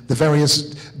and the various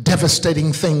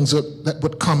devastating things that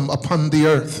would come upon the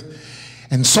earth.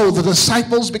 And so the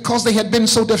disciples, because they had been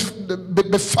so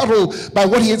befuddled by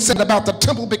what he had said about the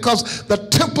temple, because the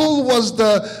temple was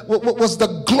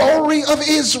the glory of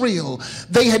Israel,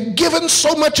 they had given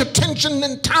so much attention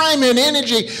and time and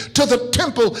energy to the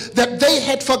temple that they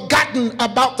had forgotten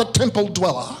about the temple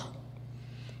dweller.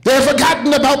 They had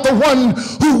forgotten about the one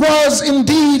who was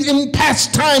indeed in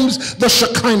past times the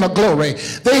Shekinah glory.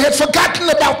 They had forgotten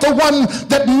about the one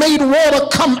that made water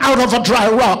come out of a dry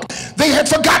rock. They had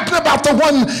forgotten about the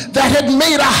one that had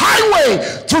made a highway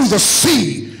through the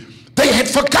sea. They had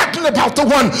forgotten about the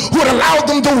one who had allowed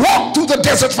them to walk through the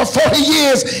desert for 40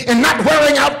 years and not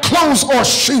wearing out clothes or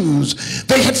shoes.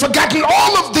 They had forgotten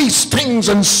all of these things.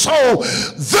 And so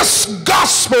this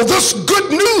gospel, this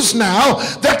good news now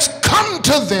that's come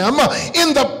to them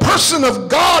in the person of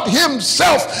God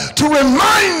himself to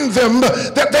remind them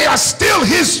that they are still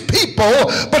his people,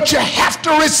 but you have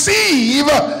to receive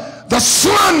the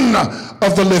Son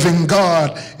of the living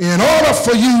God in order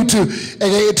for you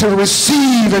to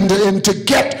receive and to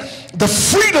get the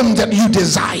freedom that you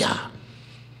desire.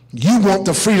 You want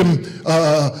the freedom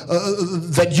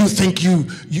that you think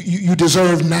you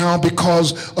deserve now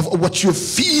because of what you're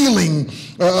feeling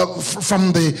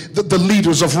from the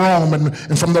leaders of Rome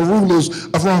and from the rulers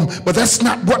of Rome. But that's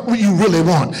not what you really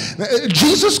want.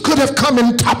 Jesus could have come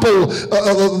and toppled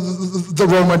the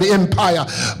Roman Empire,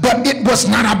 but it was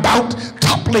not about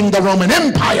toppling the Roman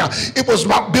Empire. It was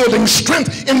about building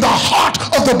strength in the heart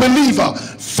of the believer,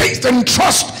 faith and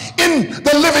trust in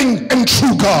the living and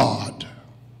true God.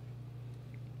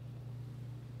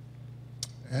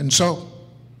 And so,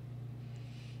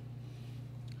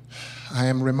 I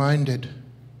am reminded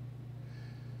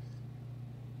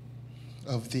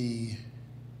of the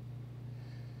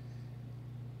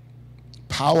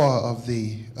power of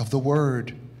the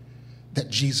word that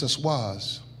Jesus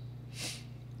was.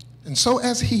 And so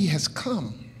as he has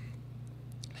come,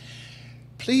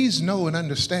 please know and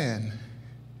understand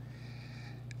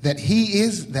that he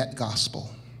is that gospel.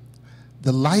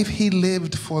 The life he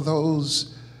lived for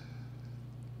those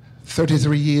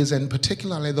 33 years, and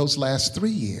particularly those last 3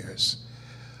 years,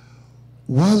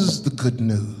 was the good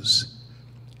news.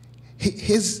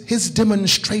 His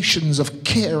demonstrations of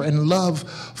care and love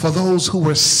for those who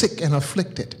were sick and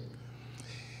afflicted.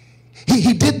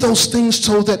 He did those things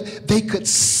so that they could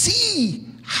see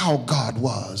how God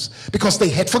was, because they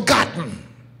had forgotten.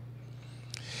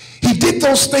 He did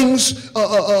those things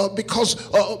because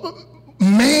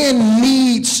man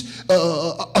needs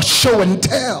a show and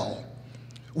tell.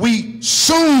 We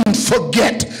soon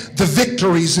forget the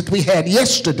victories that we had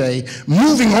yesterday,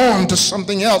 moving on to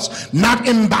something else, not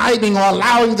imbibing or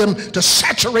allowing them to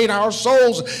saturate our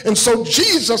souls. And so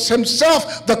Jesus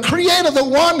himself, the creator, the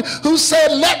one who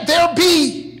said, "Let there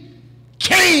be,"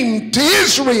 came to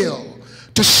Israel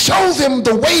to show them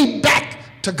the way back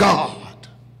to God.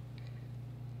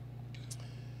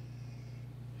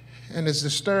 And as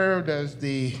disturbed as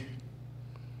the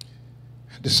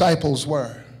disciples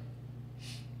were,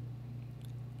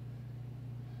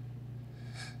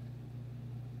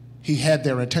 he had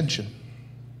their attention.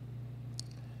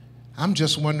 I'm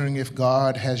just wondering if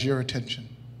God has your attention.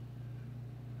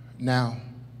 Now,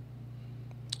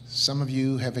 some of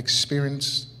you have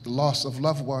experienced the loss of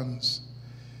loved ones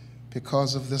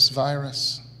because of this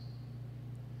virus.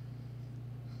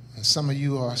 And some of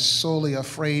you are solely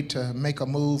afraid to make a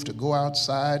move, to go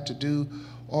outside, to do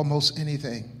almost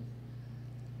anything.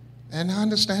 And I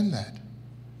understand that.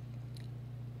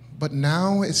 But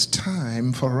now it's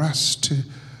time for us to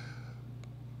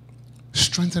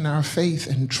strengthen our faith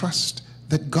and trust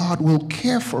that God will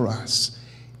care for us,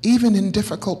 even in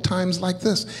difficult times like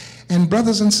this. And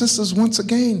brothers and sisters, once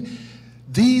again,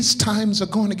 these times are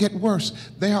going to get worse.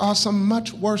 There are some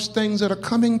much worse things that are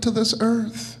coming to this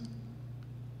earth.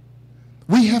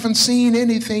 We haven't seen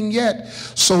anything yet.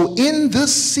 So in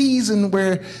this season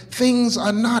where things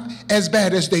are not as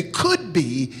bad as they could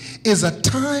be, is a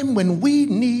time when we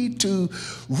need to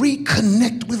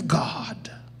reconnect with God.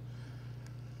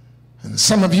 And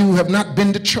some of you have not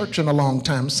been to church in a long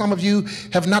time. Some of you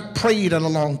have not prayed in a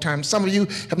long time. Some of you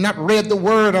have not read the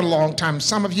word in a long time.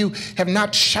 Some of you have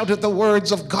not shouted the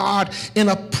words of God in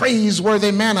a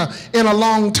praiseworthy manner in a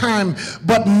long time.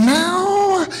 But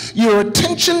now your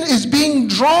attention is being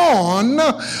drawn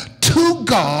to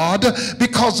God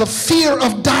because of fear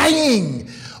of dying.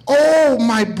 Oh,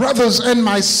 my brothers and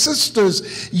my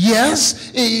sisters,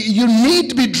 yes, you need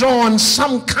to be drawn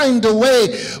some kind of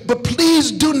way, but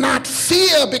please do not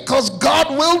fear, because God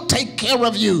will take care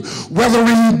of you, whether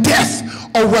in death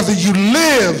or whether you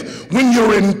live. When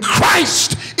you're in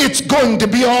Christ, it's going to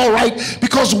be all right,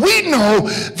 because we know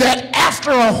that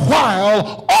after a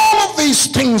while, all of these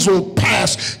those things will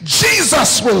pass.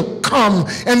 Jesus will come,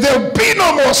 and there'll be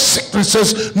no more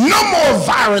sicknesses, no more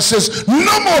viruses,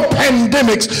 no more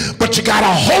pandemics, but you got to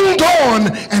hold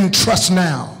on and trust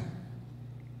now.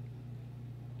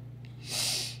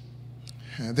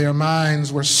 Their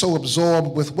minds were so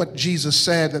absorbed with what Jesus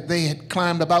said that they had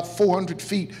climbed about 400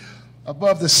 feet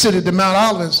above the city to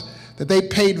Mount Olivet that they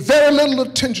paid very little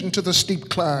attention to the steep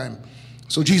climb.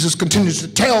 So Jesus continues to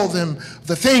tell them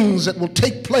the things that will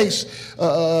take place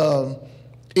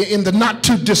in the not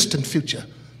too distant future.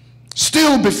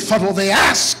 Still befuddled, they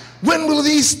ask, when will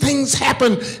these things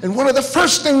happen? And one of the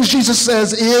first things Jesus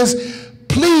says is,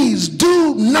 please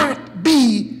do not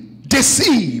be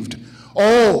deceived.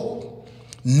 Oh,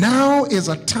 now is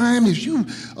a time, as you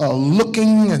are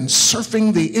looking and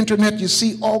surfing the internet, you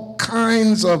see all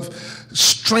kinds of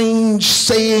strange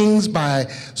sayings by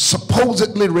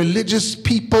supposedly religious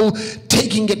people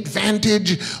taking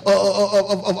advantage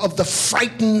of the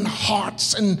frightened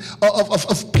hearts and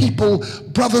of people.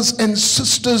 Brothers and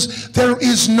sisters, there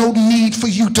is no need for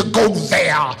you to go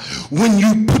there when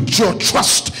you put your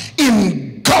trust in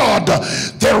God.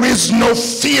 There is no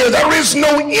fear, there is no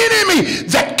enemy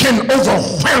that can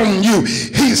overwhelm you.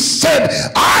 He said,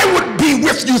 I would be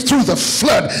with you through the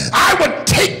flood. I would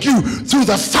take you through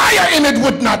the fire and it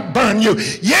would not burn you.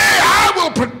 Yeah, I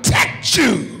will protect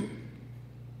you.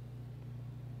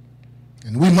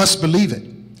 And we must believe it.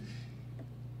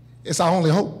 It's our only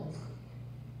hope.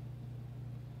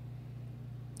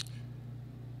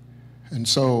 And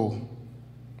so,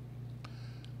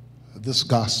 this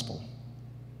gospel,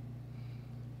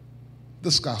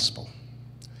 this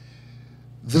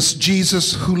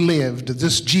Jesus who lived,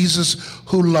 this Jesus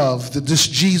who loved, this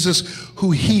Jesus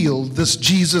who healed, this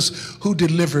Jesus who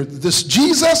delivered, this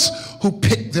Jesus who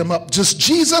picked them up, this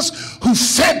Jesus who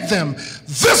fed them,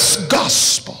 this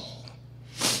gospel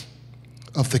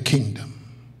of the kingdom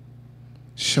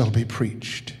shall be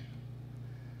preached.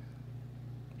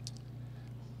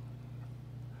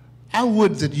 I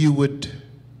would that you would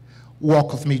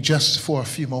walk with me just for a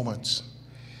few moments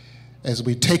as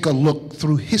we take a look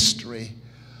through history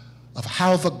of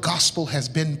how the gospel has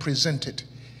been presented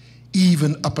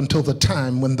even up until the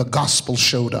time when the gospel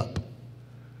showed up.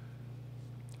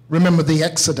 Remember the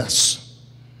Exodus,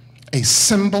 a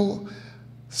symbol,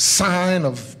 sign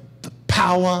of the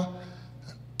power,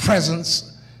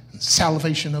 presence, and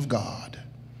salvation of God.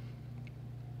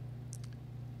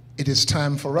 It is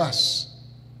time for us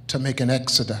to make an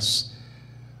exodus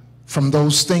from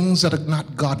those things that are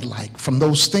not godlike, from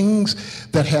those things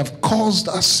that have caused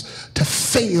us to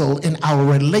fail in our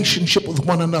relationship with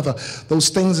one another, those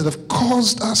things that have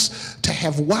caused us to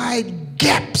have wide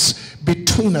gaps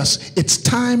between us. It's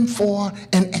time for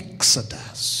an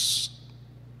exodus.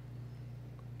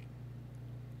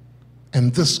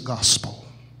 And this gospel,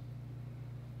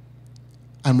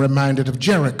 I'm reminded of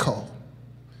Jericho,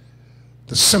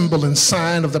 the symbol and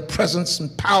sign of the presence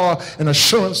and power and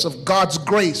assurance of God's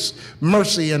grace,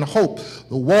 mercy, and hope.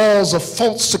 The walls of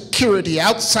false security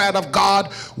outside of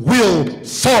God will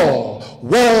fall.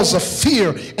 Walls of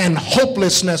fear and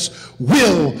hopelessness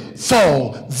will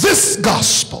fall. This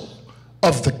gospel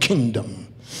of the kingdom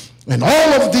and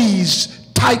all of these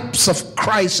types of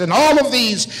Christ and all of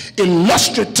these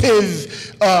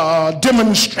illustrative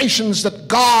demonstrations that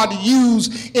God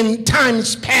used in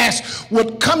times past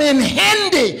would come in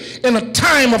handy in a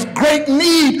time of great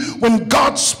need when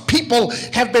God's people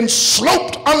have been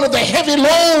sloped under the heavy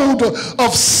load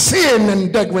of sin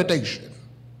and degradation.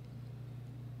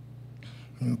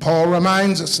 And Paul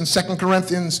reminds us in 2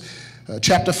 Corinthians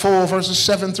chapter 4 verses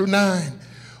 7 through 9,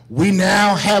 we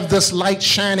now have this light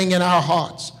shining in our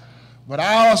hearts,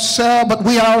 but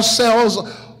we ourselves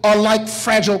are like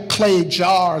fragile clay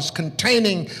jars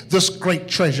containing this great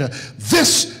treasure.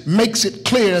 This makes it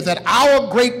clear that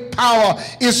our great power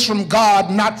is from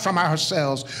God, not from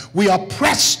ourselves. We are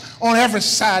pressed on every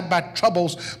side by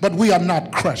troubles, but we are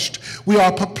not crushed. We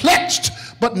are perplexed,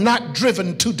 but not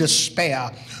driven to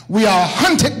despair. We are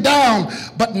hunted down,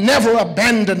 but never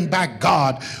abandoned by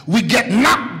God. We get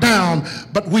knocked down,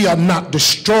 but we are not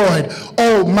destroyed.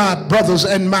 Oh, my brothers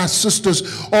and my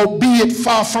sisters, oh, be it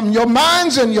far from your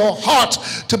minds and your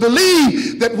hearts to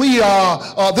believe that we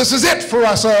are, this is it for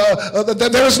us,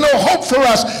 there is no hope for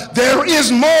us. There is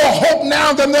more hope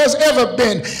now than there's ever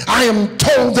been. I am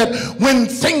told that when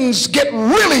things get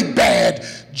really bad,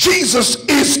 Jesus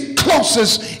is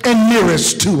closest and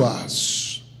nearest to us.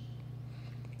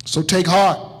 So take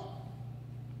heart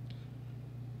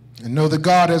and know that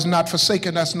God has not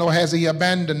forsaken us, nor has he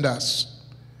abandoned us.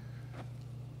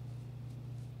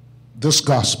 This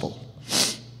gospel,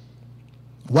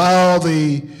 while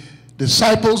the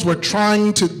Disciples were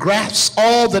trying to grasp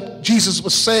all that Jesus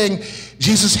was saying.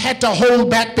 Jesus had to hold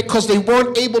back because they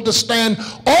weren't able to stand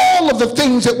all of the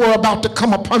things that were about to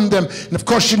come upon them. And of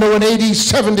course, you know, in AD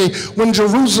 70, when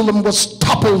Jerusalem was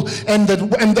toppled and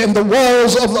the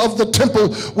walls of the temple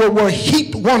were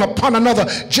heaped one upon another,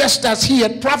 just as he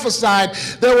had prophesied,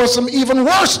 there were some even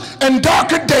worse and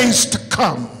darker days to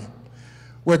come,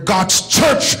 where God's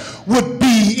church would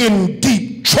be in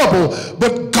deep trouble,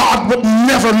 but God would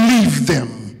never leave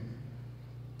them.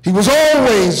 He was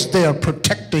always there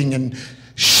protecting and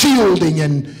shielding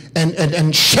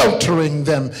and sheltering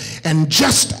them, and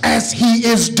just as he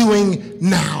is doing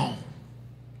now.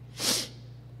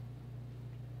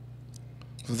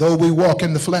 Though we walk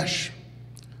in the flesh,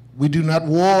 we do not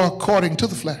war according to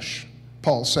the flesh,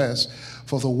 Paul says.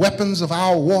 For the weapons of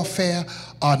our warfare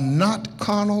are not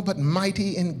carnal, but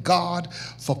mighty in God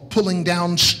for pulling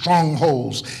down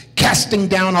strongholds, casting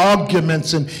down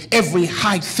arguments and every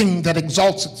high thing that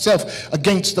exalts itself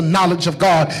against the knowledge of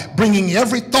God, bringing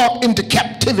every thought into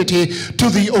captivity to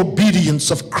the obedience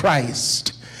of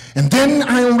Christ. And then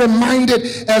I am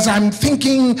reminded, as I'm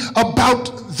thinking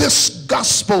about this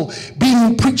gospel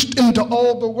being preached into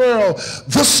all the world,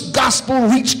 this gospel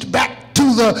reached back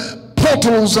to the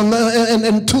portals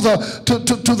and to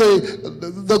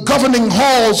the governing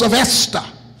halls of Esther.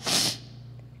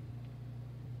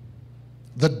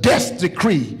 The death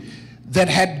decree that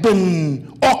had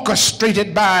been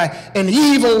orchestrated by an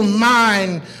evil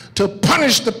mind to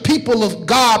punish the people of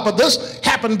God. But this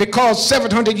happened because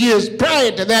 700 years prior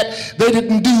to that, they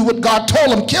didn't do what God told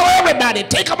them. Kill everybody,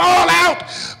 take them all out.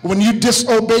 When you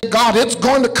disobey God, it's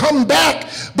going to come back.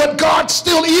 But God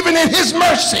still, even in his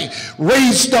mercy,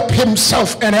 raised up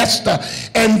himself and Esther.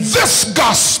 And this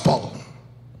gospel,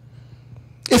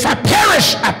 if I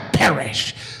perish, I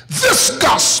perish. This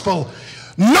gospel,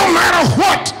 no matter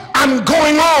what I'm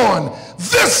going on,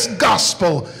 this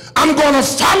gospel, I'm going to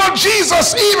follow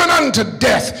Jesus even unto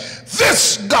death.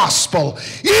 This gospel,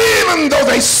 even though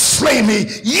they slay me,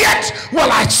 yet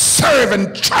will I serve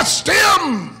and trust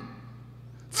him.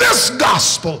 This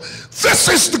gospel, this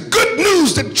is the good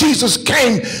news that Jesus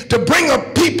came to bring a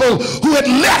people who had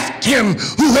left him,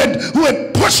 who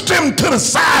had pushed him to the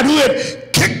side, who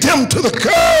had kicked him to the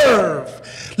curb.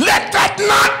 Let that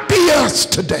not be us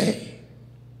today.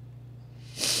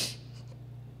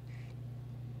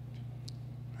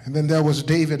 And then there was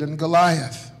David and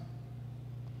Goliath.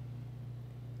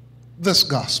 This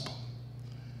gospel.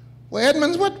 Well,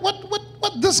 Edmonds, what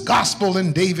this gospel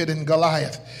in David and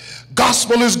Goliath?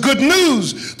 Gospel is good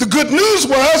news. The good news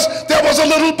was there was a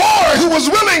little boy who was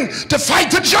willing to fight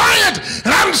the giant.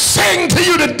 And I'm saying to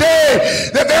you today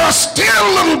that there are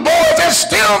still little boys, there's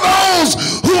still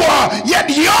those who are yet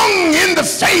young in the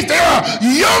faith. They are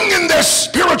young in their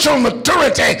spiritual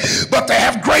maturity, but they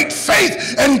have great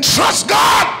faith and trust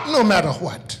God no matter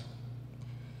what.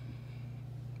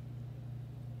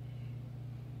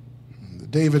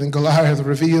 David and Goliath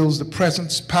reveals the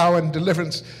presence, power, and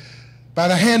deliverance by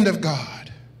the hand of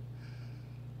God.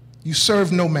 You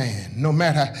serve no man, no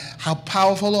matter how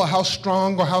powerful or how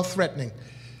strong or how threatening.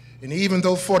 And even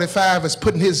though 45 is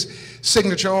putting his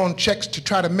signature on checks to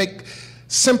try to make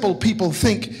simple people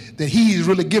think that he's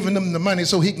really giving them the money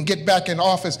so he can get back in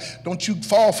office, don't you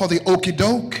fall for the okie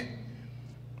doke.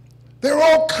 There are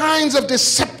all kinds of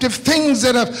deceptive things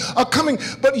that are coming,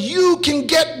 but you can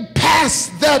get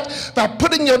past that by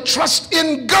putting your trust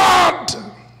in God.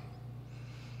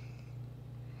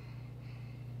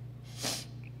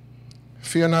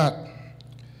 Fear not,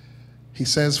 he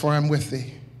says, for I am with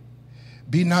thee.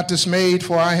 Be not dismayed,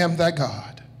 for I am thy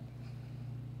God.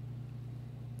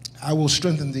 I will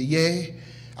strengthen thee, yea,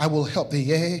 I will help thee,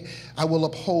 yea, I will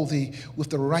uphold thee with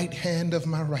the right hand of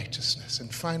my righteousness.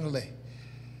 And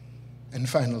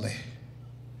finally,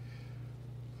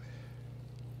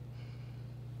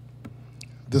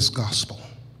 this gospel,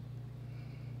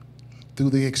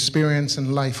 through the experience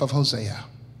and life of Hosea.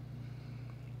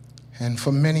 And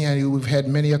for many of you, we've had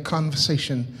many a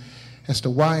conversation as to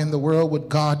why in the world would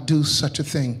God do such a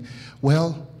thing.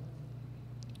 Well,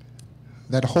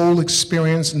 that whole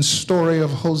experience and story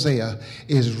of Hosea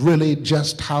is really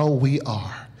just how we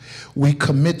are. We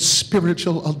commit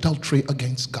spiritual adultery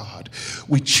against God.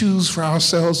 We choose for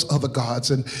ourselves other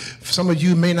gods. And some of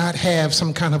you may not have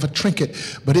some kind of a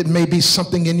trinket, but it may be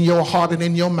something in your heart and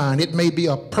in your mind. It may be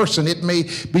a person. It may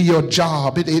be your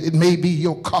job. It may be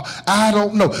your car. I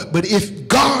don't know. But if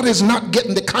God is not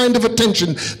getting the kind of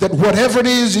attention that whatever it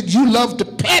is that you love to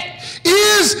pet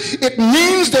is, it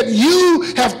means that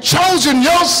you have chosen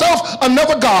yourself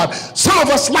another God. Some of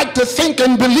us like to think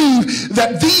and believe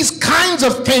that these kinds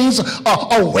of things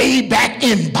are way back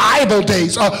in Bible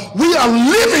days. We are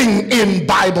living in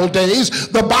Bible days.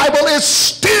 The Bible is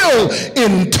still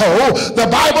in tow. The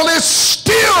Bible is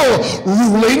still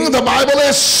ruling. The Bible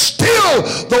is still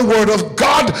the Word of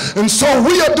God. And so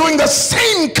we are doing the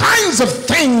same kinds of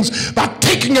things by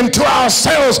taking into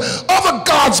ourselves other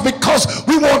gods because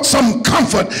we want some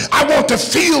comfort. I want to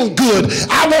feel good.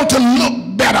 I want to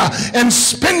look better, and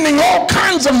spending all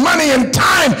kinds of money and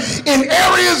time in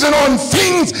areas and on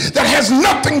things that has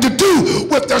nothing to do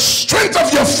with the strength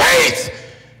of your faith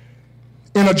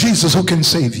in a Jesus who can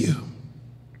save you.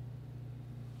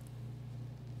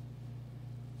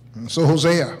 And so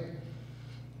Hosea,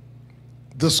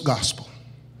 this gospel,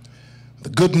 the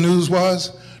good news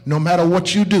was, no matter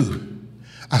what you do,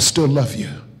 I still love you.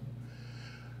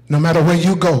 No matter where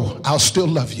you go, I'll still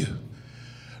love you.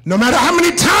 No matter how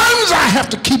many times I have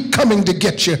to keep coming to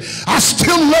get you, I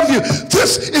still love you.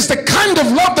 This is the kind of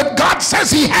love that God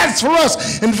says he has for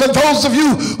us. And for those of you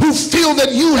who feel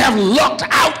that you have lucked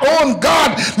out on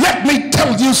God, let me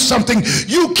tell you something.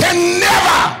 You can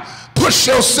never push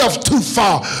yourself too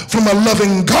far from a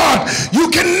loving God.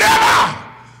 You can never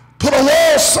put a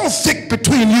wall so thick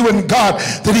between you and God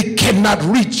that he cannot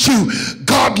reach you.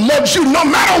 God loves you no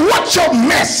matter what your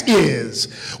mess is,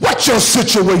 what your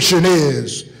situation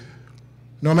is.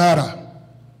 No matter.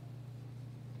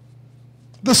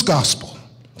 This gospel.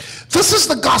 This is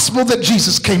the gospel that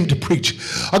Jesus came to preach.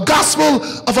 A gospel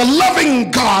of a loving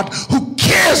God who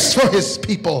cares for his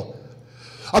people.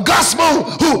 A gospel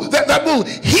that will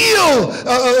heal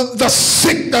the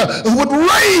sick, who would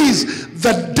raise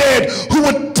the dead, who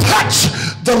would touch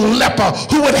the leper,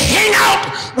 who would hang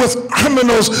out with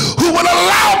criminals, who would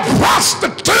allow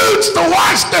prostitutes to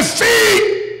wash their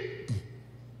feet.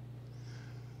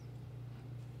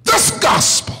 This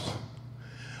gospel,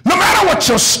 no matter what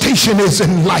your station is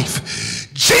in life,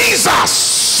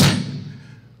 Jesus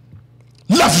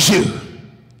loves you.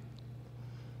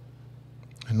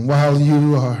 And while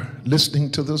you are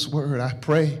listening to this word, I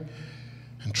pray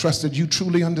and trust that you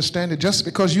truly understand it. Just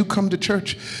because you come to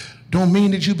church don't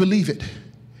mean that you believe it.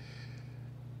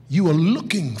 You are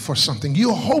looking for something.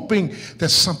 You're hoping that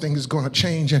something is going to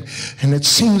change. And it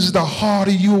seems the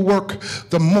harder you work,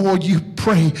 the more you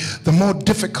pray, the more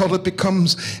difficult it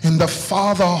becomes. And the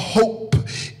farther hope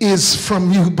is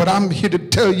from you. But I'm here to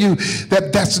tell you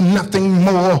that that's nothing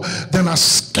more than a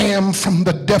scam from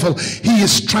the devil. He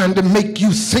is trying to make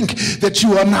you think that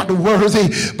you are not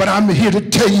worthy. But I'm here to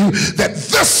tell you that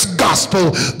this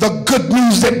gospel, the good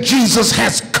news that Jesus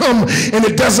has come, and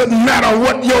it doesn't matter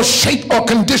what your shape or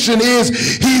condition is,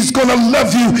 he's going to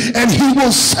love you and he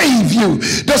will save you.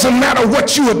 Doesn't matter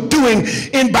what you are doing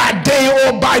in by day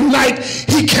or by night,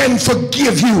 he can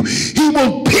forgive you. He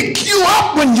will pick you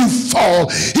up when you fall.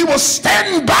 He will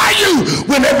stand by you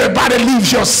when everybody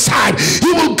leaves your side.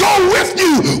 He will go with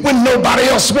you when nobody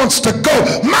else wants to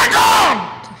go. My God!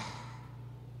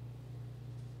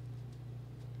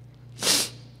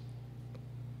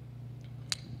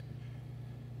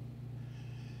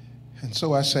 And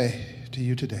so I say to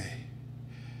you today,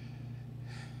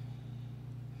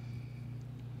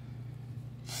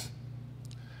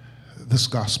 this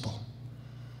gospel,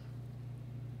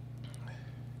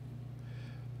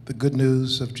 the good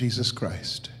news of Jesus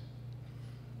Christ,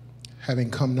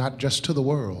 having come not just to the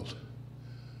world,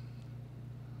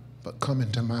 but come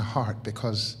into my heart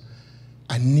because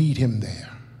I need him there.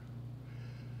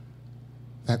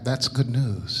 That's good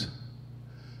news.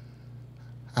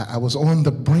 I was on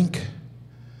the brink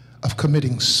of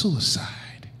committing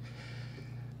suicide,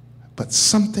 but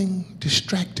something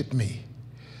distracted me.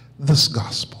 This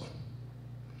gospel,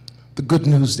 the good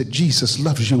news that Jesus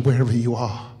loves you wherever you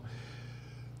are.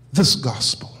 This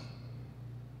gospel.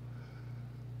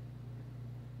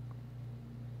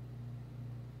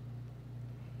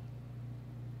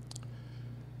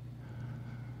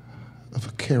 Of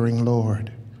a caring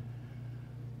Lord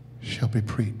shall be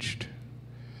preached.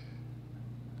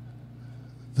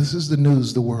 This is the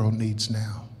news the world needs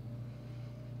now.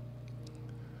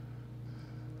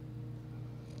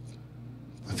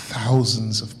 The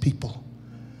thousands of people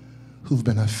who've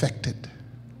been affected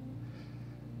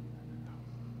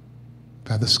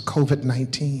by this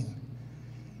COVID-19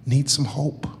 need some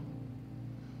hope.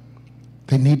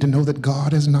 They need to know that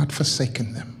God has not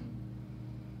forsaken them.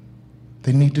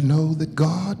 They need to know that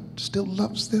God still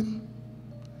loves them.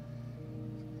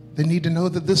 They need to know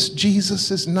that this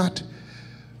Jesus is not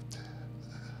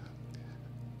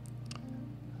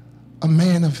a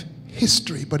man of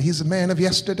history, but he's a man of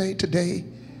yesterday, today,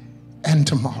 and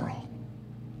tomorrow.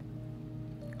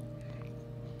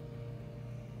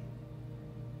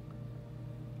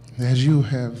 As you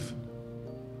have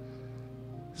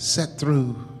sat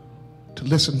through to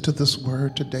listen to this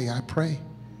word today, I pray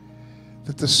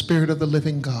that the Spirit of the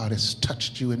living God has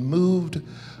touched you and moved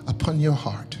upon your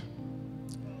heart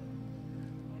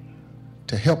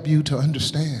to help you to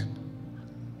understand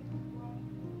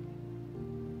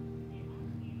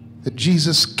that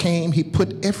Jesus came, he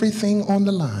put everything on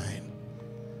the line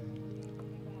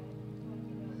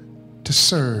to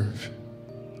serve,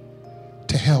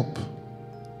 to help,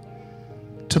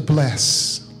 to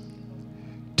bless,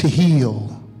 to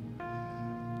heal,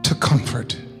 to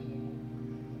comfort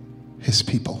his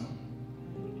people.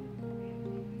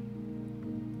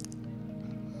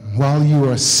 While you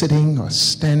are sitting or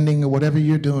standing or whatever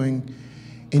you're doing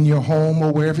in your home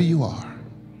or wherever you are,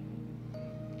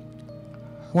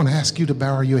 I want to ask you to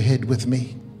bow your head with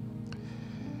me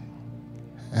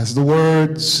as the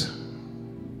words,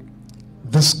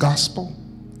 this gospel.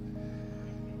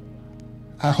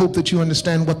 I hope that you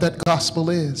understand what that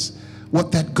gospel is,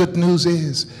 what that good news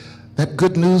is. That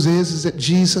good news is that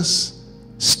Jesus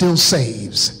still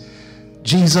saves.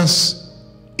 Jesus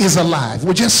is alive.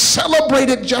 We just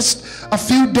celebrated just a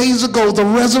few days ago the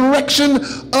resurrection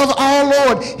of our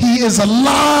Lord. He is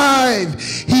alive.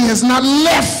 He has not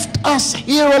left us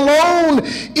here alone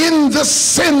in the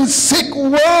sin-sick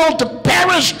world to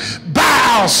perish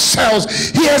by ourselves.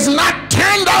 He has not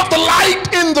turned off the light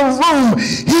in the room.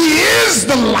 He is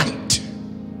the light.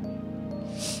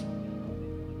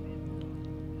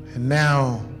 And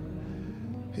now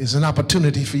is an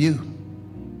opportunity for you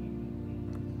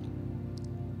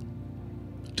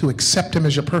to accept him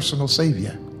as your personal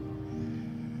Savior,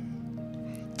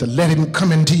 to let him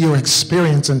come into your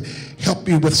experience and help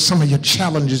you with some of your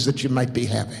challenges that you might be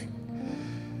having.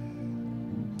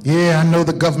 Yeah, I know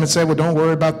the government said, well, don't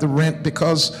worry about the rent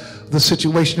because of the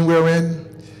situation we're in.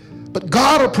 But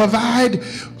God will provide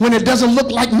when it doesn't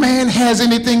look like man has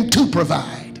anything to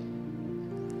provide.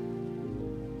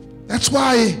 That's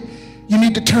why you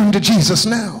need to turn to Jesus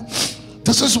now.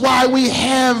 This is why we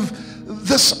have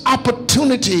this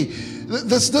opportunity.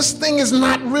 This thing is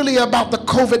not really about the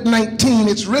COVID-19.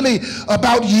 It's really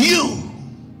about you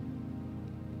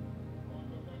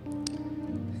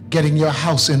getting your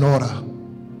house in order.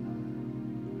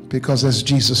 Because as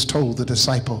Jesus told the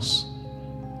disciples,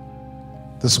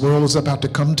 this world is about to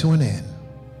come to an end.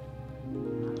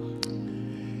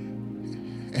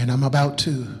 And I'm about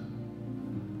to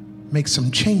make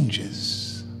some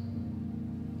changes.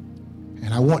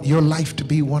 And I want your life to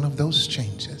be one of those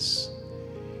changes.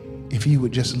 If you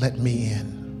would just let me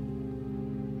in.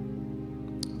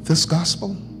 This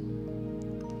gospel,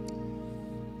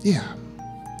 yeah.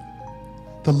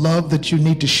 The love that you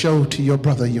need to show to your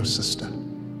brother, your sister.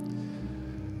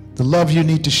 The love you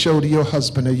need to show to your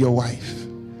husband or your wife,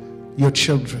 your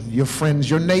children, your friends,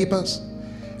 your neighbors.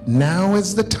 Now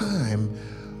is the time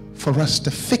for us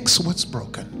to fix what's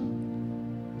broken.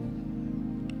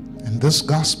 And this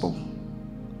gospel,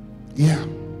 yeah.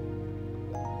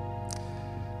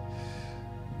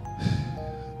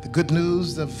 The good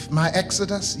news of my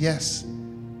exodus, yes.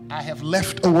 I have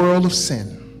left a world of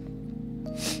sin.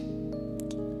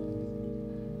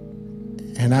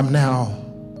 And I'm now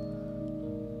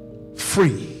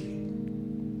free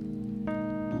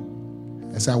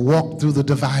as I walk through the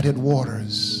divided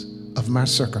waters of my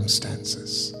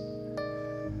circumstances.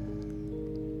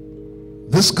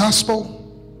 This gospel,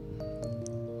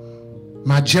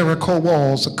 my Jericho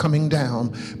walls are coming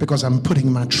down because I'm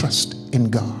putting my trust in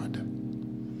God.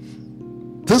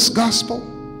 This gospel,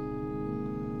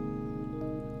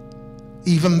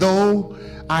 even though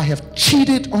I have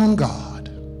cheated on God,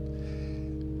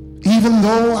 even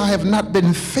though I have not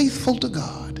been faithful to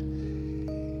God,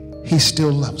 he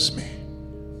still loves me.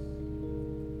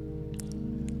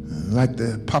 Like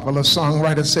the popular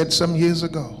songwriter said some years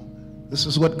ago, this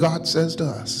is what God says to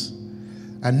us.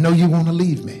 I know you want to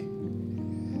leave me,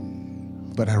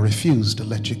 but I refuse to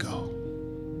let you go.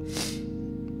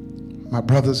 My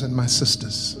brothers and my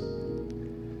sisters,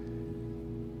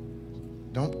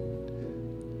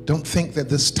 don't think that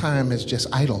this time is just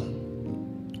idle,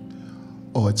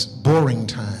 or it's boring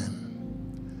time,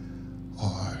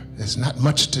 or there's not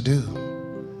much to do.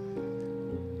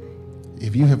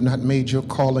 If you have not made your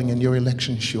calling and your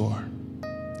election sure,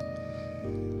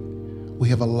 we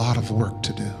have a lot of work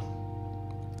to do.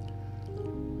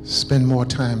 Spend more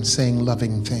time saying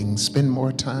loving things. Spend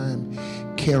more time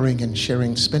caring and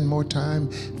sharing. Spend more time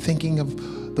thinking of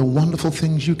the wonderful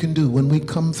things you can do when we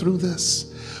come through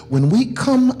this. When we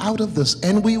come out of this,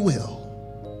 and we will,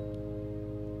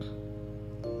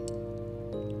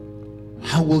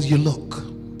 how will you look?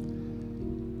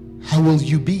 How will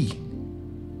you be?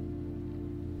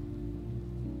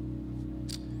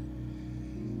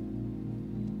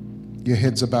 Your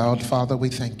heads are bowed. Father, we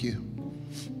thank you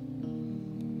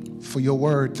for your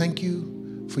word. Thank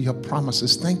you for your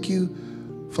promises. Thank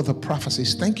you for the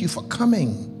prophecies. Thank you for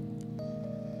coming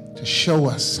to show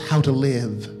us how to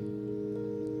live.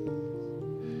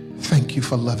 Thank you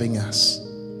for loving us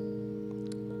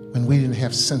when we didn't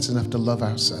have sense enough to love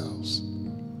ourselves.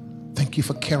 Thank you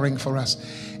for caring for us.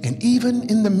 And even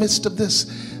in the midst of this,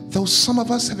 though some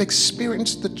of us have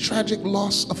experienced the tragic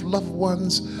loss of loved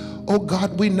ones, oh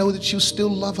God, we know that you still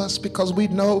love us because we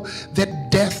know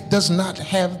that death does not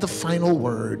have the final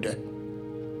word.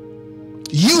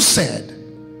 You said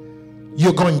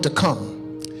you're going to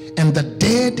come, and the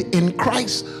dead in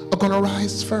Christ are going to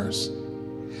rise first.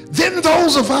 Then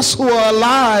those of us who are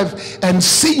alive and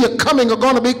see you coming are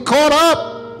going to be caught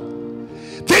up.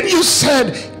 Then you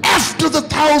said, after the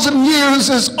 1,000 years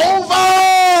is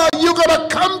over, you're going to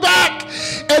come back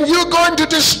and you're going to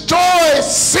destroy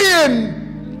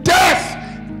sin, death,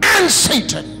 and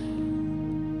Satan.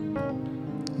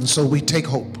 And so we take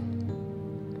hope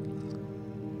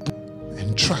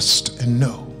and trust and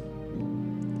know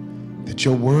that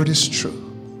your word is true.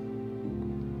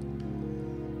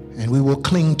 And we will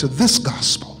cling to this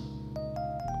gospel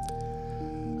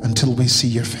until we see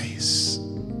your face.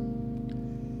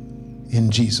 In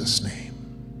Jesus' name,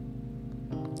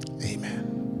 amen.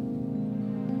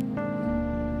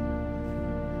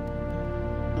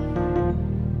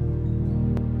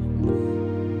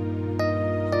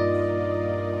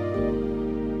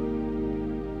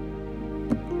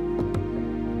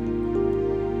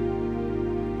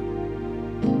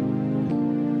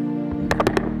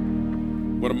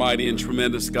 What a mighty and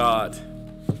tremendous God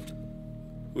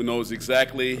who knows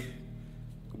exactly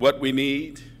what we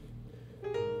need.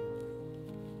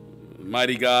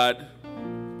 Mighty God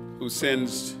who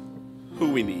sends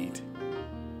who we need.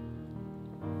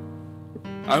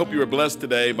 I hope you were blessed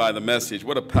today by the message.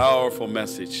 What a powerful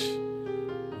message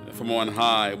from on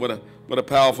high. What a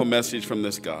powerful message from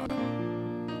this God.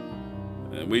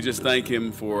 And we just thank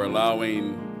him for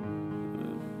allowing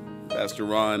Pastor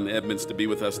Ron Edmonds to be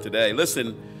with us today.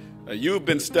 Listen, you've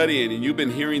been studying and you've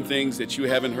been hearing things that you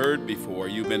haven't heard before.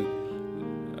 You've been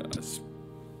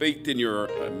baked in your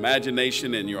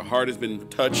imagination and your heart has been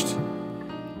touched.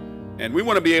 And we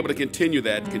want to be able to continue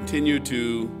that, continue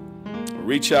to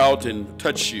reach out and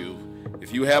touch you.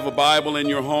 If you have a Bible in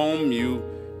your home, you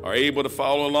are able to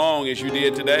follow along as you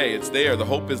did today. It's there. The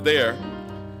hope is there.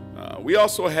 We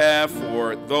also have,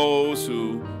 for those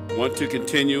who want to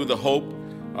continue the hope,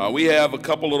 we have a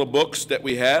couple little books that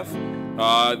we have.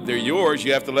 They're yours.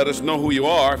 You have to let us know who you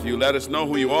are. If you let us know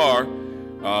who you are,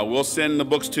 we'll send the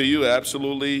books to you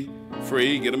absolutely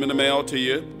free. Get them in the mail to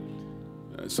you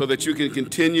so that you can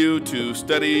continue to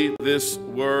study this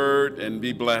word and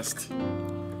be blessed.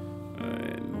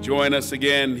 And join us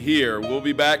again here. We'll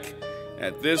be back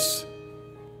at this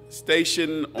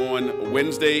station on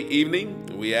Wednesday evening.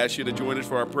 We ask you to join us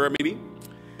for our prayer meeting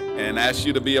and ask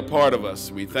you to be a part of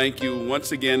us. We thank you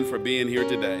once again for being here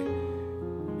today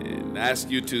and ask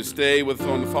you to stay with us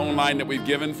on the phone line that we've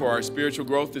given for our spiritual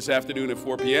growth this afternoon at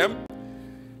 4 p.m.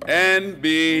 and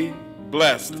be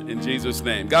blessed in Jesus'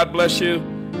 name. God bless you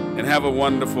and have a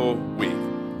wonderful week.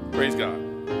 Praise God.